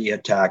on the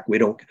attack.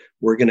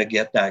 We're going to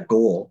get that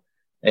goal.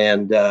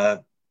 And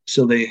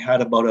so they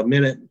had about a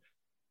minute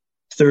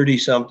 30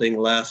 something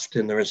left,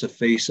 and there was a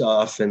face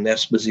off, and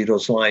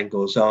Esposito's line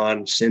goes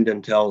on.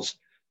 Sinden tells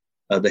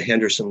the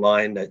Henderson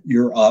line that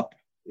you're up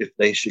if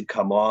they should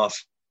come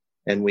off,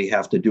 and we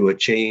have to do a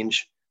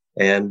change.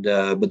 And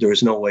but there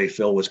was no way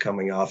Phil was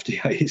coming off the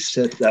ice.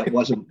 That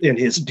wasn't in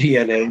his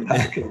DNA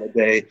back in the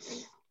day.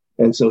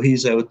 And so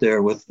he's out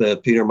there with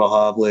Peter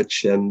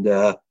Mahovlich,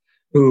 and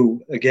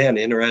who, again,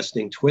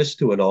 interesting twist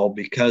to it all,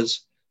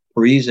 because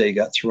Parise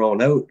got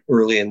thrown out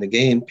early in the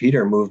game.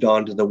 Peter moved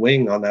on to the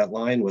wing on that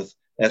line with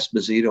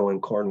Esposito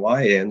and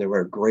Cornwallis, and they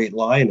were a great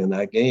line in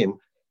that game.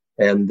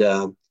 And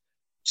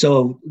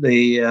so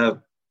they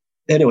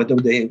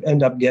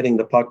end up getting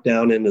the puck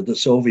down into the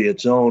Soviet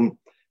zone.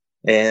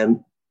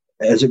 And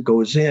as it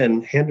goes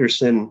in,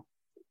 Henderson,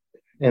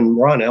 and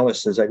Ron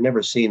Ellis says, I've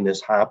never seen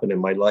this happen in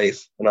my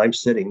life. And I'm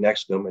sitting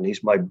next to him, and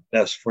he's my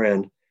best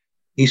friend.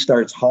 He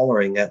starts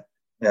hollering at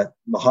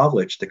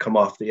Mahovlich to come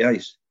off the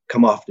ice.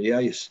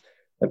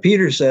 And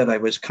Peter said, I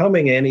was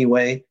coming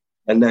anyway.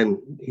 And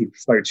then he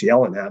starts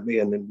yelling at me,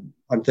 and then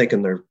I'm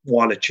thinking they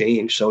want to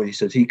change. So he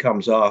says he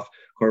comes off.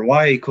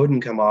 Cornwallis couldn't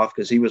come off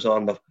because he was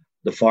on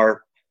the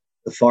far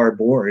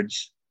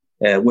boards,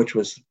 which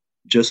was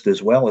just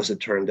as well as it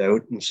turned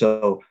out. And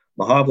so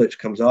Mahovlich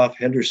comes off.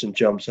 Henderson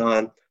jumps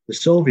on. The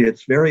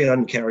Soviets, very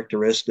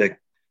uncharacteristic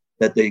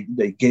that they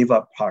gave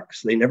up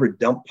pucks. They never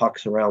dumped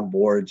pucks around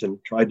boards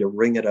and tried to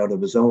wring it out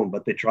of the zone,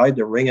 but they tried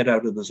to wring it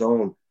out of the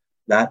zone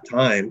that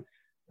time.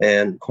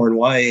 And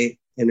Cornwallis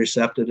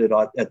intercepted it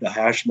at the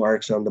hash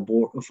marks on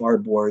the far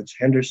boards.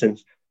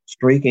 Henderson's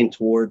streaking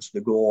towards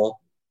the goal.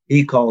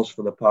 He calls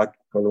for the puck.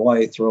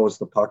 Cornwallis throws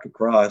the puck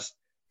across.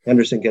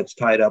 Henderson gets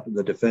tied up in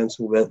the defense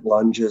a bit,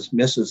 lunges,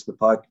 misses the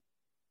puck,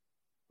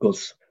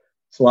 goes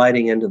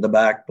sliding into the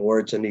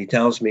backboards. And he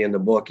tells me in the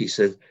book, he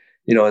said,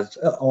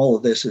 all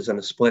of this is in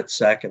a split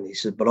second. He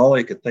said, but all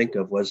I could think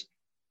of was,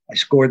 I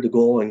scored the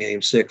goal in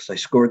game 6. I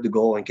scored the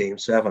goal in game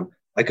 7.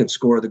 I could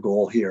score the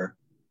goal here.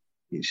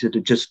 He said,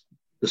 it just,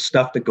 the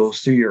stuff that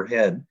goes through your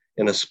head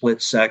in a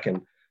split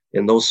second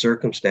in those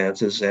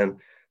circumstances. And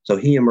so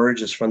he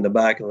emerges from the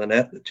back of the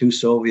net. The two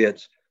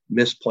Soviets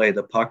misplay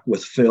the puck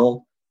with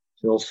Phil.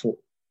 Phil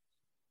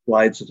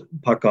slides the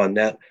puck on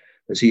net.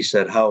 As he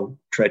said, how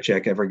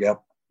Tretiak ever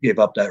gave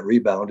up that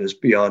rebound is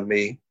beyond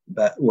me.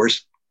 That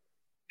worst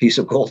piece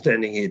of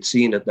goaltending he had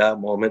seen at that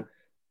moment.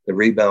 The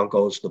rebound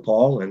goes to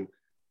Paul, and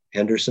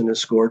Henderson has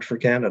scored for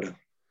Canada.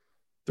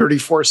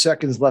 34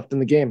 seconds left in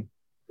the game.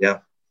 Yeah.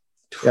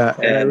 Yeah,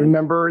 and I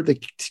remember the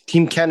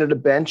Team Canada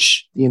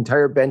bench, the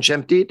entire bench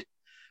emptied.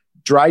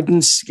 Dryden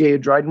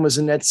was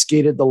in net,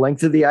 skated the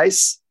length of the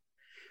ice.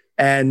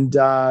 And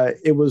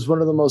it was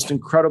one of the most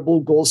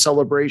incredible goal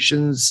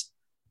celebrations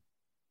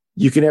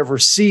you can ever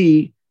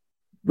see,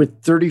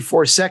 with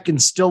 34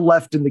 seconds still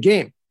left in the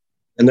game.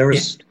 And there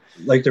was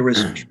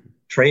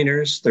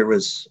trainers, there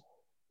was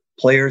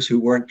players who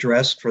weren't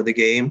dressed for the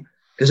game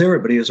because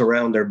everybody was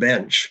around their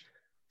bench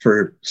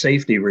for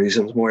safety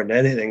reasons more than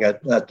anything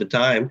at the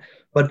time.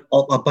 But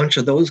a bunch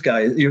of those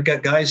guys, you've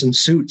got guys in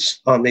suits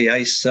on the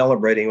ice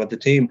celebrating with the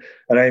team.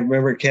 And I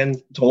remember Ken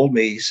told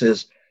me, he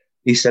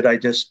said, I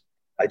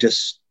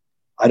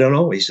don't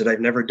know. He said, I've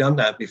never done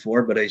that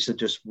before, but I said,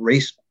 just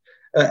race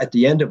at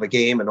the end of a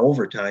game and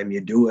overtime, you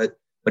do it.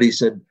 But he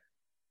said,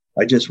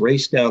 I just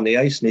raced down the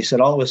ice. And he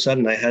said, all of a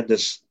sudden I had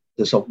this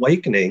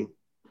awakening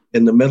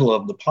in the middle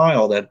of the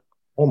pile that,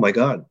 oh my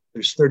God,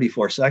 there's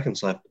 34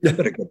 seconds left. I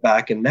better get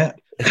back in net.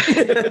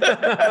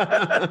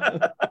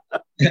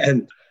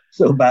 And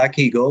so back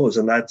he goes.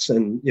 And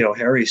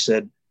Harry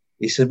said,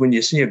 when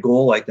you see a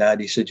goal like that,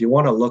 he said, you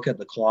want to look at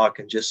the clock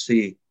and just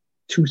see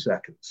 2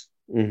 seconds.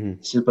 Mm-hmm.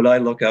 He said, but I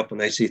look up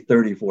and I see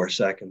 34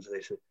 seconds.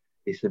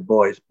 He said,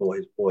 boys,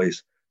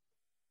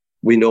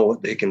 we know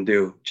what they can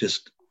do.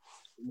 Just,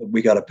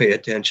 we got to pay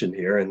attention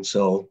here. And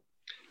so,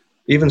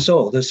 even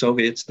so, the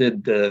Soviets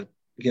did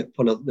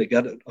they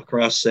got it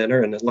across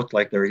center, and it looked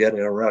like they were getting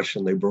a rush,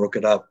 and they broke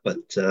it up.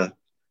 But a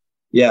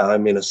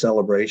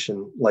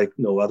celebration like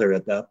no other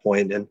at that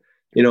point. And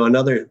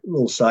another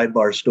little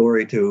sidebar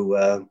story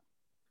to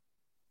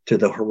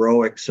the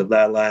heroics of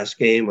that last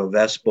game of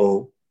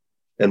Espo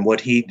and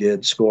what he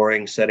did,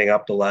 scoring, setting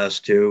up the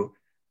last two,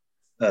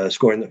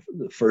 scoring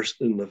the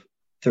first and the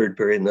third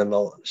period, and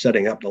then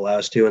setting up the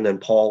last two, and then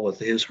Paul with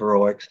his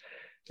heroics,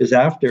 is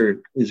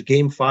after his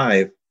game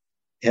 5,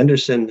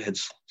 Henderson had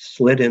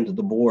slid into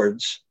the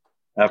boards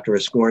after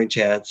a scoring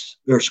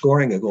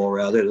a goal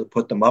rather, to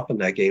put them up in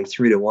that game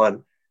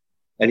 3-1.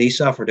 And he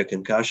suffered a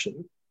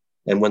concussion.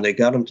 And when they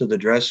got him to the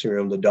dressing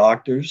room, the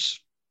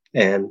doctors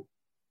and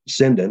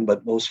Sinden,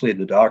 but mostly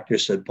the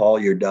doctors, said, Paul,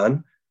 you're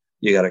done.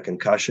 You got a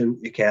concussion.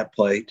 You can't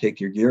play.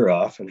 Take your gear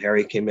off. And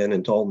Harry came in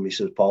and told him, he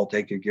says, Paul,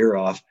 take your gear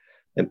off.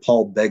 And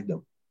Paul begged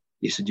him.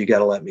 He said, you got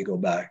to let me go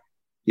back.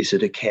 He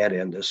said, it can't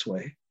end this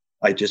way.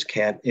 I just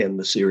can't end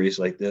the series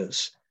like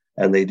this.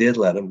 And they did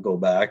let him go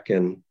back.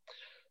 And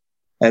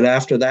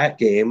after that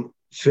game,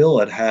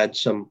 Phil had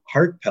some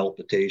heart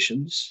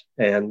palpitations.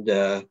 And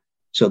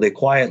so they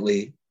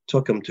quietly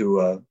took him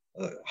to a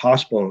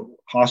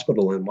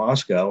hospital in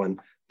Moscow and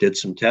did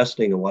some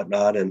testing and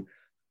whatnot. And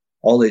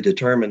all they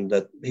determined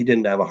that he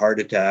didn't have a heart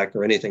attack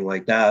or anything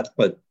like that,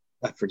 but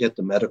I forget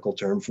the medical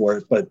term for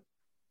it, but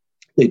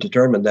they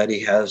determined that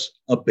he has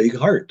a big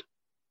heart,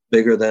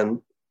 bigger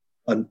than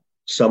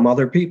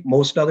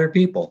most other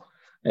people.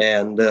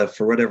 And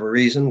for whatever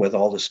reason, with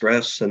all the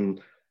stress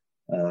and,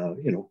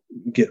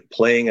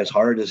 playing as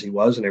hard as he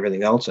was and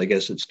everything else, I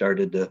guess it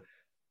started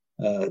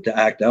to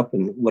act up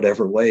in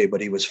whatever way,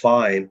 but he was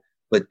fine.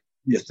 But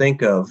you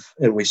think of,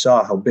 and we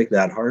saw how big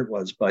that heart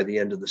was by the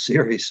end of the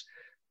series,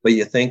 but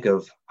you think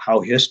of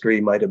how history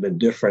might have been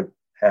different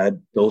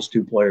had those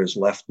two players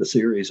left the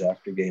series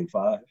after Game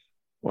 5.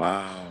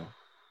 Wow.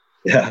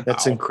 Yeah.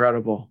 That's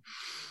incredible.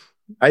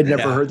 I'd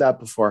never heard that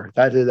before.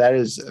 That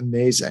is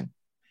amazing.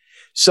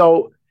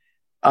 So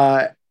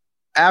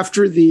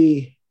after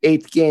the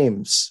 8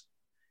 games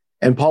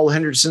and Paul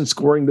Henderson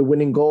scoring the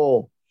winning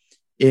goal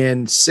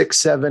in 6,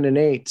 7, and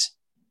 8,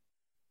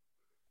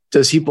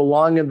 does he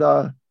belong in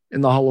the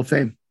Hall of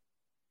Fame?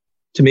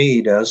 To me,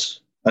 he does.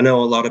 I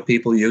know a lot of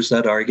people use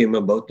that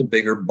argument about the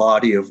bigger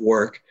body of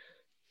work,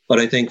 but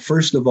I think,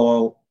 first of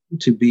all,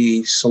 to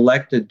be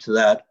selected to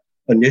that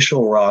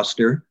initial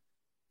roster,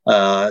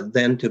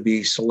 then to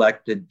be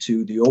selected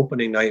to the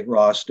opening night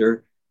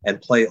roster and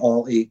play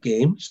all 8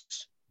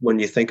 games, when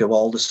you think of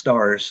all the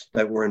stars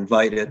that were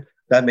invited,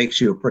 that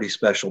makes you a pretty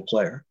special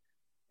player.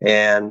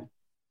 And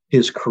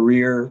his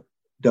career,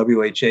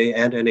 WHA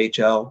and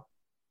NHL,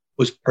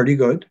 was pretty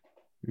good.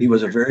 He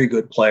was a very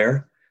good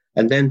player.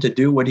 And then to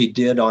do what he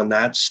did on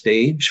that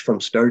stage from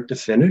start to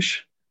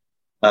finish,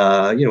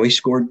 he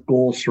scored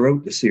goals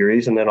throughout the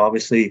series, and then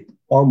obviously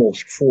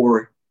almost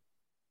 4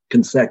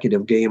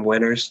 consecutive game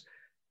winners.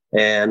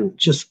 And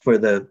just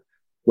for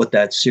what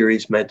that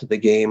series meant to the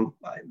game,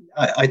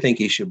 I think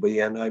he should be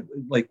in.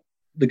 Like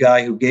the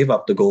guy who gave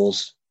up the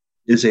goals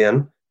is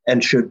in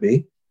and should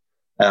be.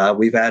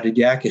 We've added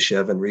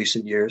Yakushev in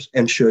recent years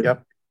and should.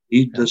 Yep.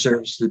 He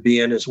deserves to be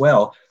in as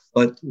well.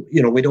 But,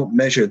 we don't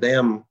measure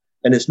them.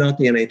 And it's not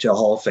the NHL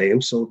Hall of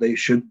Fame, so they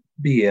should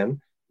be in.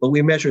 But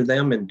we measure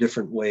them in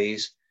different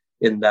ways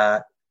in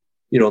that,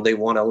 they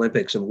won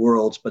Olympics and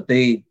Worlds, but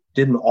they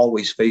didn't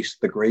always face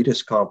the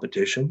greatest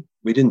competition.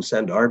 We didn't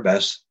send our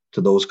best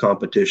to those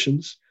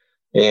competitions.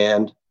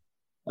 And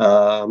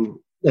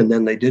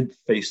then they did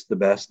face the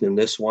best in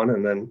this one,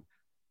 and then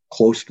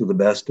close to the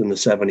best in the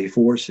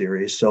 74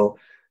 series. So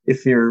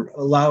if you're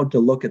allowed to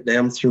look at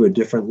them through a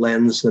different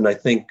lens, then I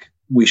think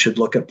we should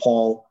look at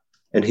Paul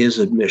and his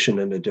admission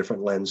in a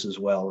different lens as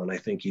well. And I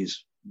think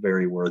he's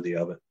very worthy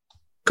of it.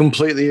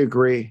 Completely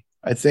agree.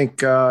 I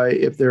think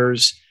if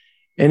there's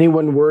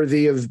anyone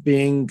worthy of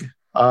being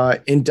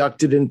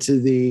inducted into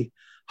the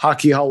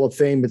Hockey Hall of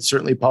Fame, it's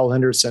certainly Paul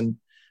Henderson,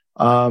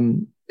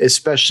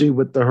 especially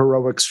with the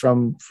heroics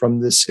from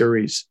this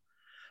series.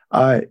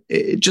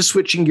 Just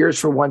switching gears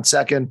for 1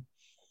 second.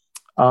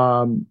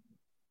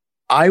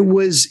 I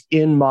was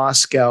in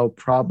Moscow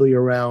probably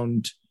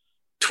around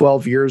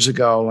 12 years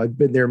ago. I've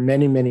been there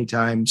many, many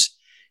times.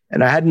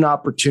 And I had an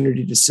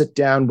opportunity to sit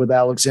down with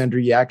Alexander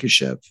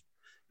Yakushev,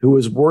 who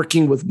was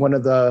working with one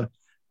of the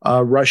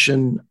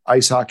Russian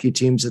ice hockey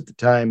teams at the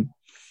time.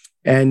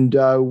 And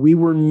we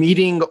were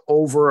meeting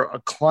over a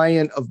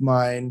client of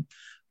mine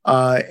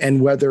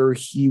and whether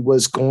he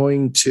was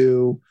going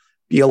to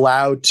be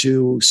allowed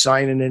to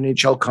sign an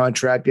NHL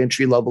contract,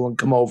 entry level, and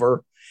come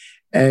over.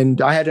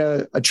 And I had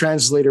a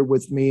translator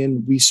with me,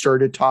 and we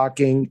started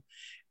talking.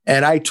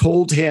 And I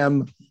told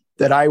him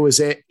that I was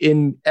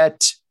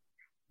at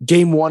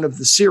Game 1 of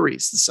the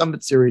series, the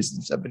Summit Series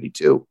in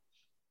 72.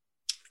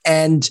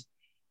 And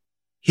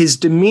his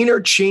demeanor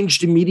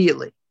changed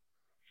immediately.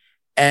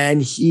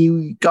 And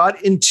he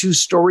got into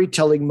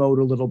storytelling mode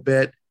a little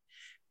bit.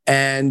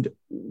 And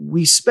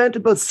we spent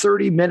about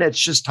 30 minutes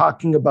just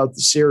talking about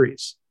the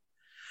series.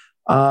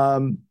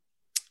 And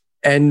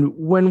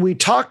when we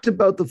talked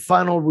about the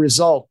final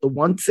result, the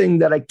one thing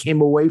that I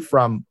came away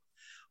from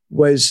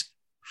was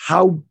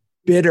how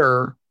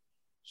bitter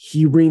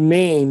he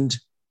remained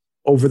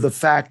over the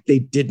fact they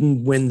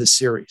didn't win the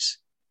series.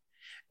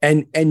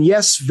 And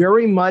yes,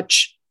 very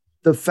much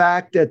the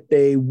fact that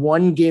they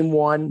won Game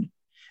 1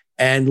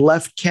 and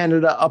left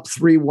Canada up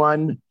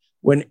 3-1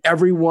 when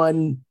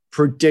everyone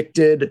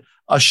predicted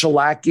a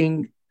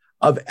shellacking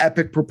of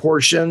epic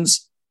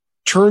proportions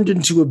turned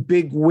into a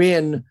big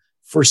win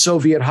for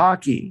Soviet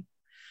hockey.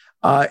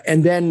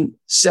 And then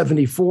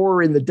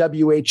 74 in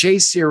the WHA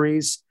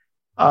series,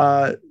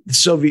 the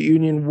Soviet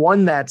Union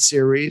won that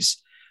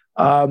series.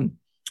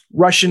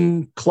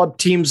 Russian club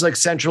teams like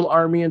Central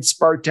Army and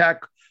Spartak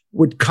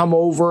would come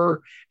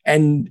over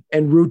and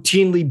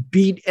routinely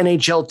beat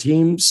NHL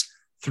teams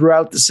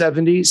throughout the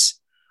 70s.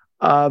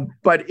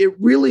 But it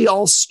really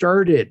all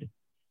started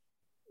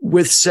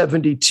with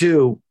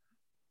 72,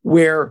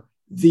 where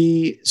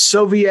the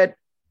Soviet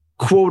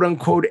quote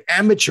unquote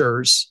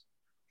amateurs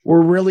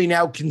were really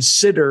now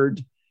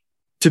considered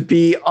to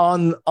be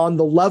on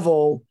the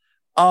level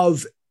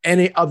of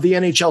the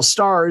NHL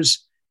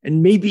stars,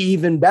 and maybe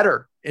even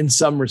better in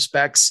some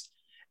respects.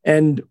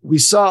 And we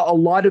saw a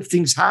lot of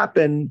things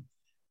happen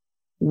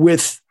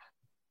with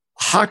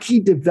hockey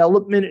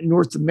development in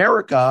North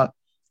America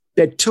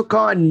that took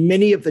on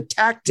many of the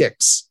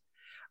tactics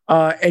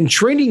and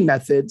training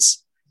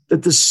methods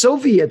that the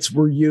Soviets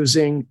were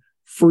using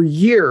for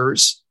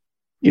years,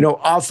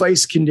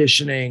 off-ice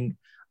conditioning,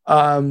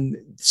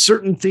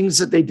 certain things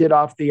that they did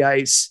off the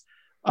ice,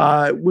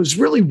 was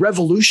really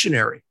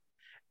revolutionary.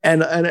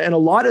 And a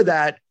lot of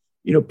that,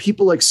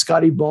 people like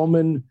Scotty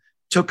Bowman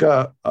took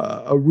a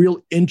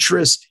real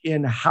interest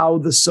in how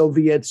the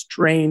Soviets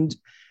trained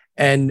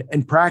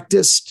and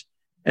practiced,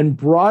 and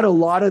brought a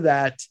lot of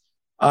that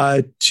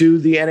to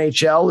the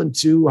NHL and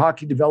to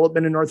hockey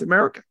development in North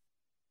America.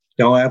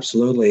 No,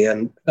 absolutely.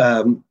 And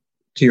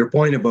to your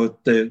point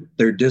about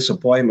their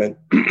disappointment,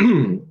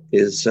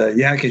 is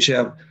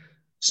Yakushev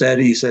said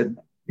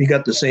he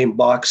got the same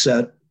box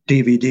set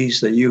DVDs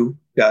that you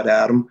got,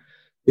 Adam.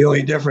 The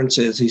only difference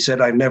is, he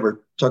said, I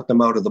never took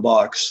them out of the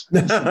box.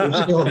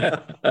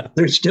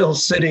 They're still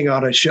sitting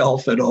on a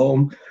shelf at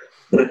home.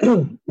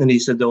 And he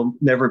said, they'll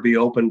never be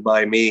opened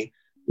by me.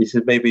 He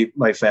said, maybe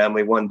my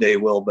family one day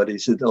will, but he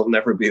said, they'll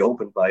never be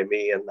opened by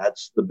me. And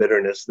that's the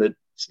bitterness that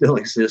still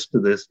exists to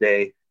this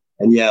day.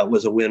 And yeah, it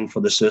was a win for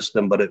the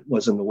system, but it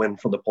wasn't a win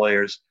for the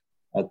players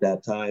at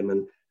that time.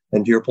 And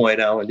to your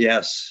point, Alan,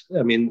 yes.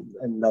 I mean,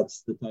 and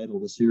that's the title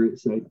of the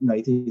series,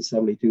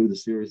 1972, the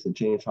series that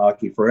changed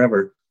hockey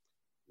forever,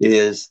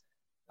 is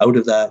out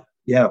of that.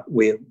 Yeah,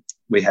 we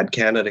had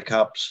Canada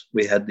Cups,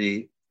 we had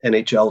the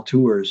NHL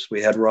tours,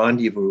 we had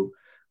Rendezvous,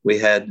 we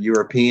had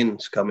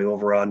Europeans coming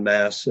over en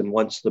masse. And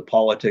once the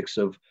politics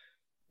of,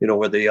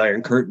 where the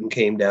Iron Curtain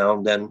came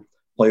down, then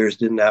players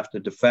didn't have to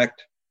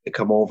defect to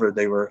come over.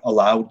 They were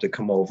allowed to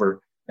come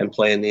over and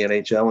play in the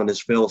NHL. And as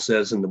Phil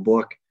says in the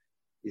book,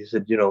 he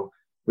said,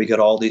 we got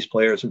all these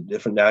players of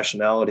different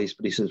nationalities,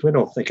 but he says, we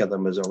don't think of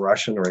them as a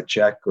Russian or a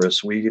Czech or a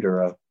Swede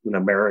or an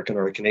American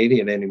or a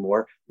Canadian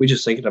anymore. We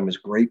just think of them as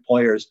great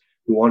players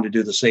who want to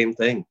do the same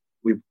thing.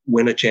 We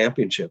win a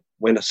championship,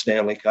 win a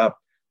Stanley Cup,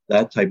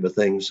 that type of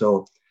thing.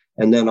 So,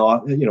 and then,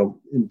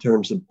 in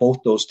terms of both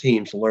those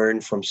teams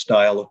learn from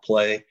style of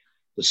play,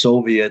 the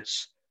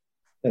Soviets,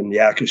 and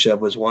Yakushev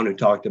was one who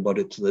talked about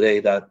it today,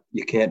 that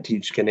you can't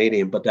teach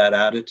Canadian, but that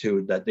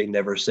attitude that they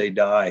never say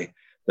die,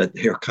 that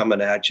they're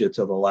coming at you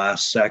to the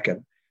last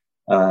second,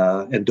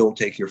 and don't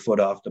take your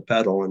foot off the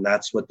pedal. And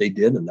that's what they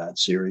did in that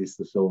series,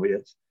 the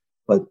Soviets.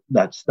 But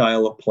that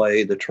style of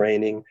play, the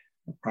training,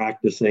 the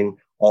practicing,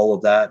 all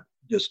of that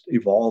just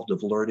evolved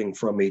of learning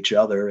from each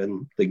other,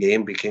 and the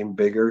game became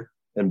bigger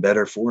and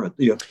better for it.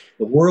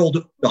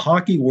 The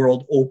hockey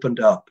world opened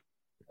up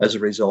as a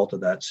result of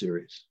that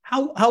series.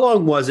 How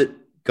long was it,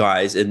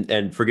 guys,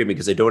 and forgive me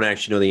because I don't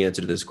actually know the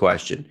answer to this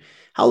question,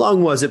 how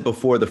long was it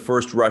before the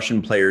first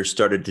Russian players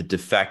started to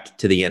defect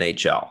to the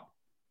NHL?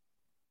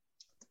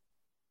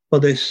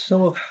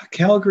 Well,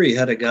 Calgary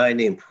had a guy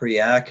named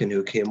Priakin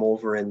who came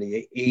over in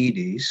the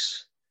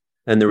 80s.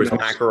 And there was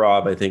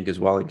Makarov, I think, as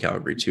well in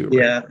Calgary too. Right?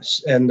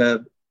 Yes, and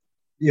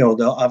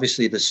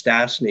obviously the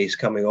Stastnys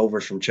coming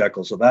over from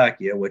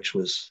Czechoslovakia, which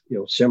was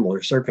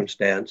similar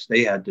circumstance.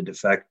 They had to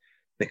defect.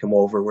 They come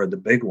over, were the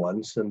big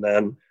ones, and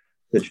then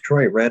the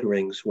Detroit Red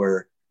Wings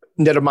were.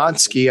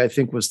 Nedomansky, I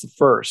think, was the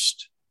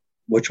first.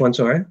 Which one?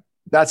 Sorry,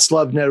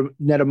 Václav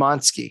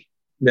Nedomansky.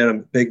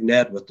 Big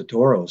Ned with the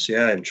Toros,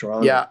 in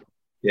Toronto.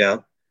 Yeah.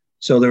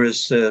 So there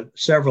was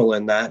several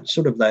in that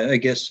sort of. I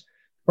guess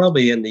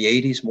probably in the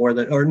 80s more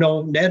than, or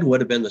no, Ned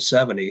would have been the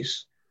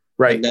 70s.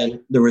 Right. And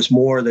then there was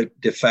more that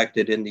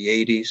defected in the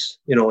 80s,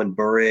 in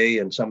Bure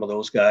and some of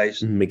those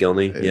guys.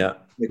 McGillney, yeah.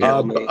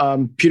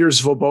 Peter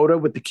Svoboda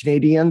with the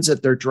Canadians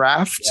at their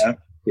draft.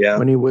 Yeah.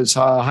 When he was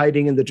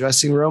hiding in the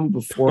dressing room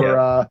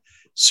before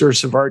Sir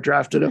Savard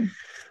drafted him.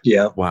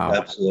 Yeah. Wow.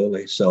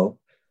 Absolutely. So,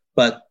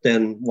 but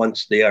then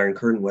once the Iron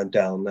Curtain went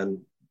down,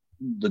 then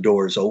the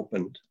doors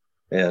opened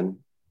and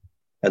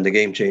the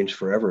game changed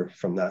forever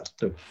from that.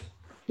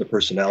 The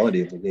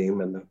personality of the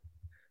game and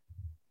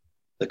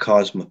the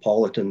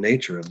cosmopolitan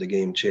nature of the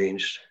game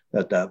changed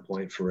at that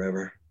point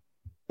forever.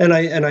 And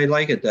I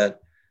like it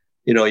that,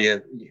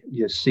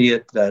 you see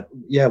it that,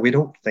 we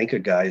don't think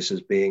of guys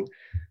as being,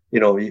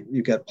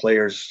 you got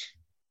players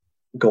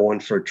going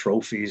for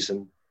trophies,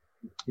 and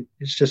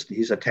it's just,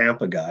 he's a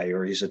Tampa guy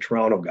or he's a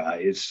Toronto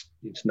guy. He's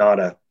not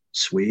a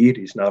Swede.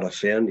 He's not a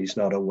Finn. He's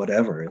not a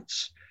whatever.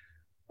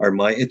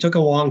 It took a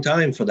long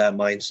time for that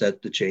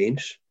mindset to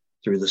change.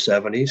 through the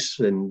 70s,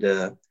 and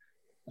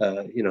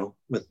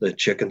with the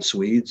chicken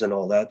Swedes and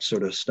all that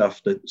sort of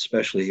stuff, that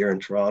especially here in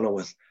Toronto,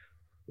 it's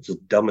the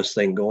dumbest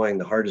thing going.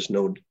 The hardest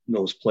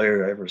nosed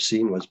player I ever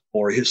seen was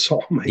Boreas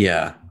Solming.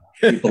 Yeah.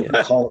 People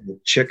call him the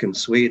chicken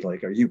Swede.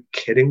 Like, are you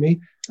kidding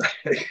me?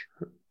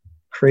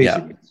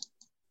 Crazy.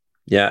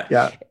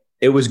 Yeah.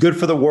 It was good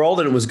for the world,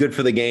 and it was good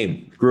for the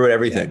game. Grew at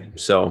everything. Yeah.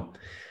 So,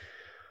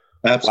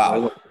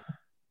 absolutely. Wow.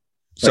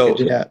 So,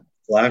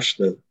 flash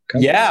the.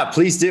 Yeah,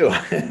 please do.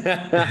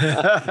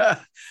 I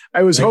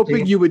was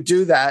hoping you would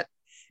do that.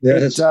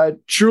 Yes.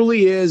 It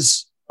truly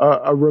is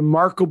a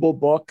remarkable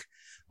book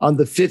on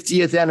the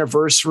 50th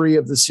anniversary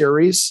of the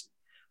series.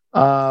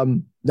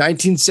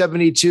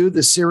 1972,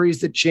 the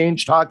series that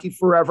changed hockey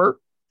forever.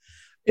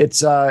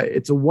 It's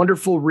a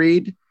wonderful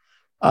read.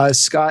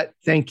 Scott,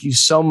 thank you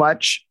so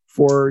much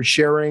for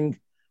sharing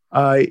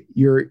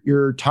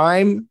your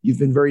time. You've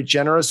been very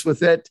generous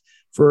with it,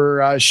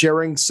 for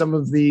sharing some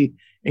of the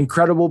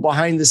incredible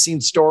behind the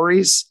scenes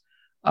stories.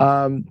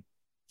 I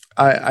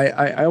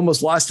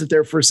almost lost it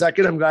there for a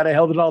second. I'm glad I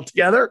held it all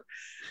together.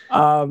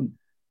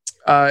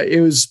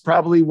 It was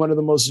probably one of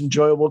the most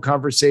enjoyable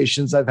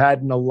conversations I've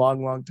had in a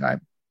long, long time.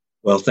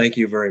 Well, thank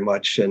you very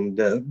much. And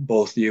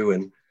both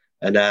you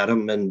and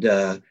Adam. And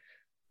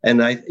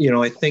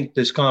I think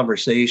this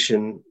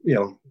conversation,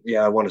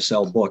 I want to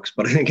sell books,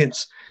 but I think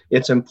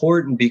it's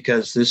important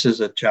because this is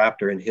a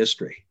chapter in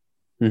history.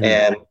 Mm-hmm.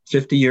 And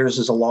 50 years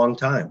is a long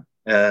time.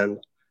 And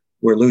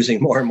we're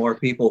losing more and more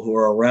people who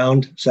are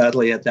around,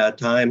 sadly, at that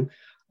time.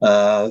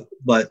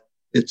 But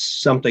it's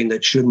something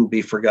that shouldn't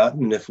be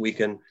forgotten if we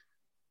can,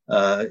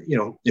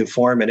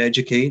 inform and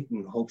educate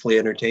and hopefully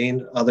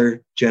entertain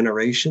other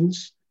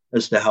generations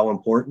as to how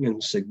important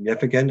and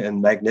significant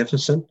and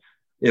magnificent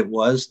it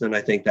was. Then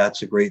I think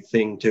that's a great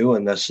thing too.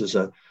 And this is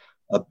a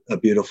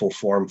beautiful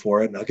forum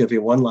for it. And I'll give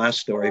you one last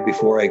story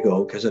before I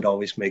go, because it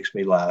always makes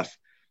me laugh.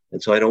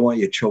 And so I don't want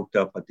you choked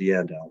up at the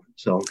end, Alan.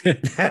 So, so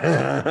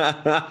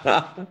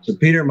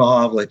Peter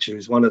Mahovlich,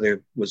 who's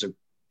was a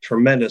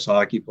tremendous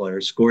hockey player,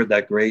 scored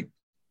that great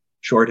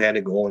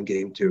shorthanded goal in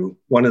Game 2.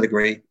 One of the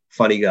great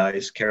funny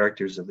guys,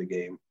 characters of the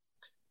game,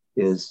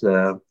 is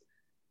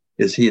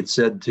he had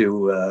said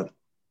to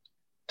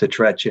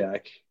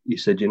Tretiak, he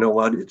said, "You know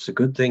what? It's a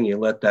good thing you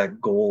let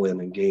that goal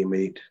in Game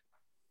 8." He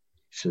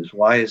says,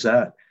 "Why is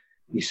that?"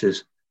 He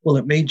says, "Well,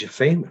 it made you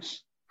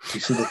famous." He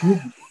said,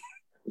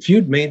 if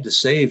you'd made the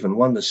save and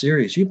won the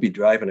series, you'd be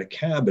driving a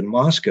cab in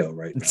Moscow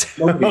right now.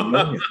 Nobody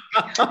knows you.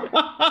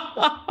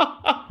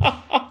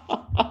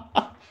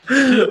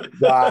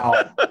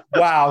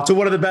 Wow. So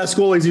one of the best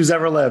goalies who's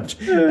ever lived.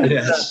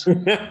 Yes.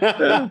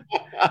 It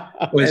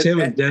was him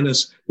and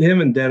Dennis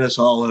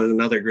Hall,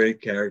 another great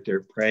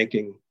character,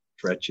 pranking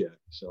Tretiak.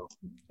 So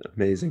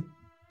amazing.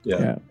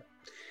 Yeah.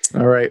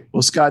 All right.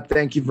 Well, Scott,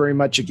 thank you very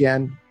much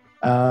again.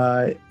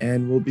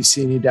 And we'll be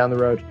seeing you down the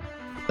road.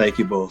 Thank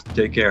you both.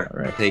 Take care. All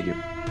right. Thank you.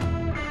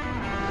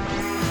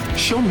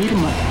 Show me the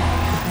money.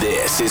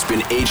 This has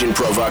been Agent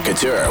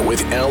Provocateur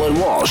with Alan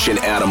Walsh and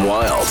Adam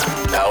Wilde.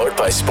 Powered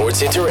by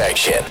Sports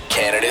Interaction,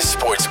 Canada's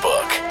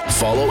sportsbook.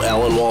 Follow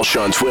Alan Walsh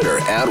on Twitter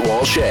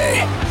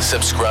 @WalshA.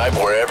 Subscribe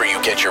wherever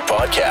you get your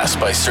podcasts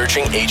by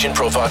searching Agent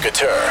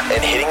Provocateur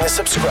and hitting the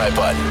subscribe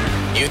button.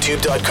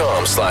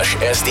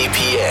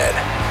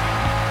 YouTube.com/SDPN.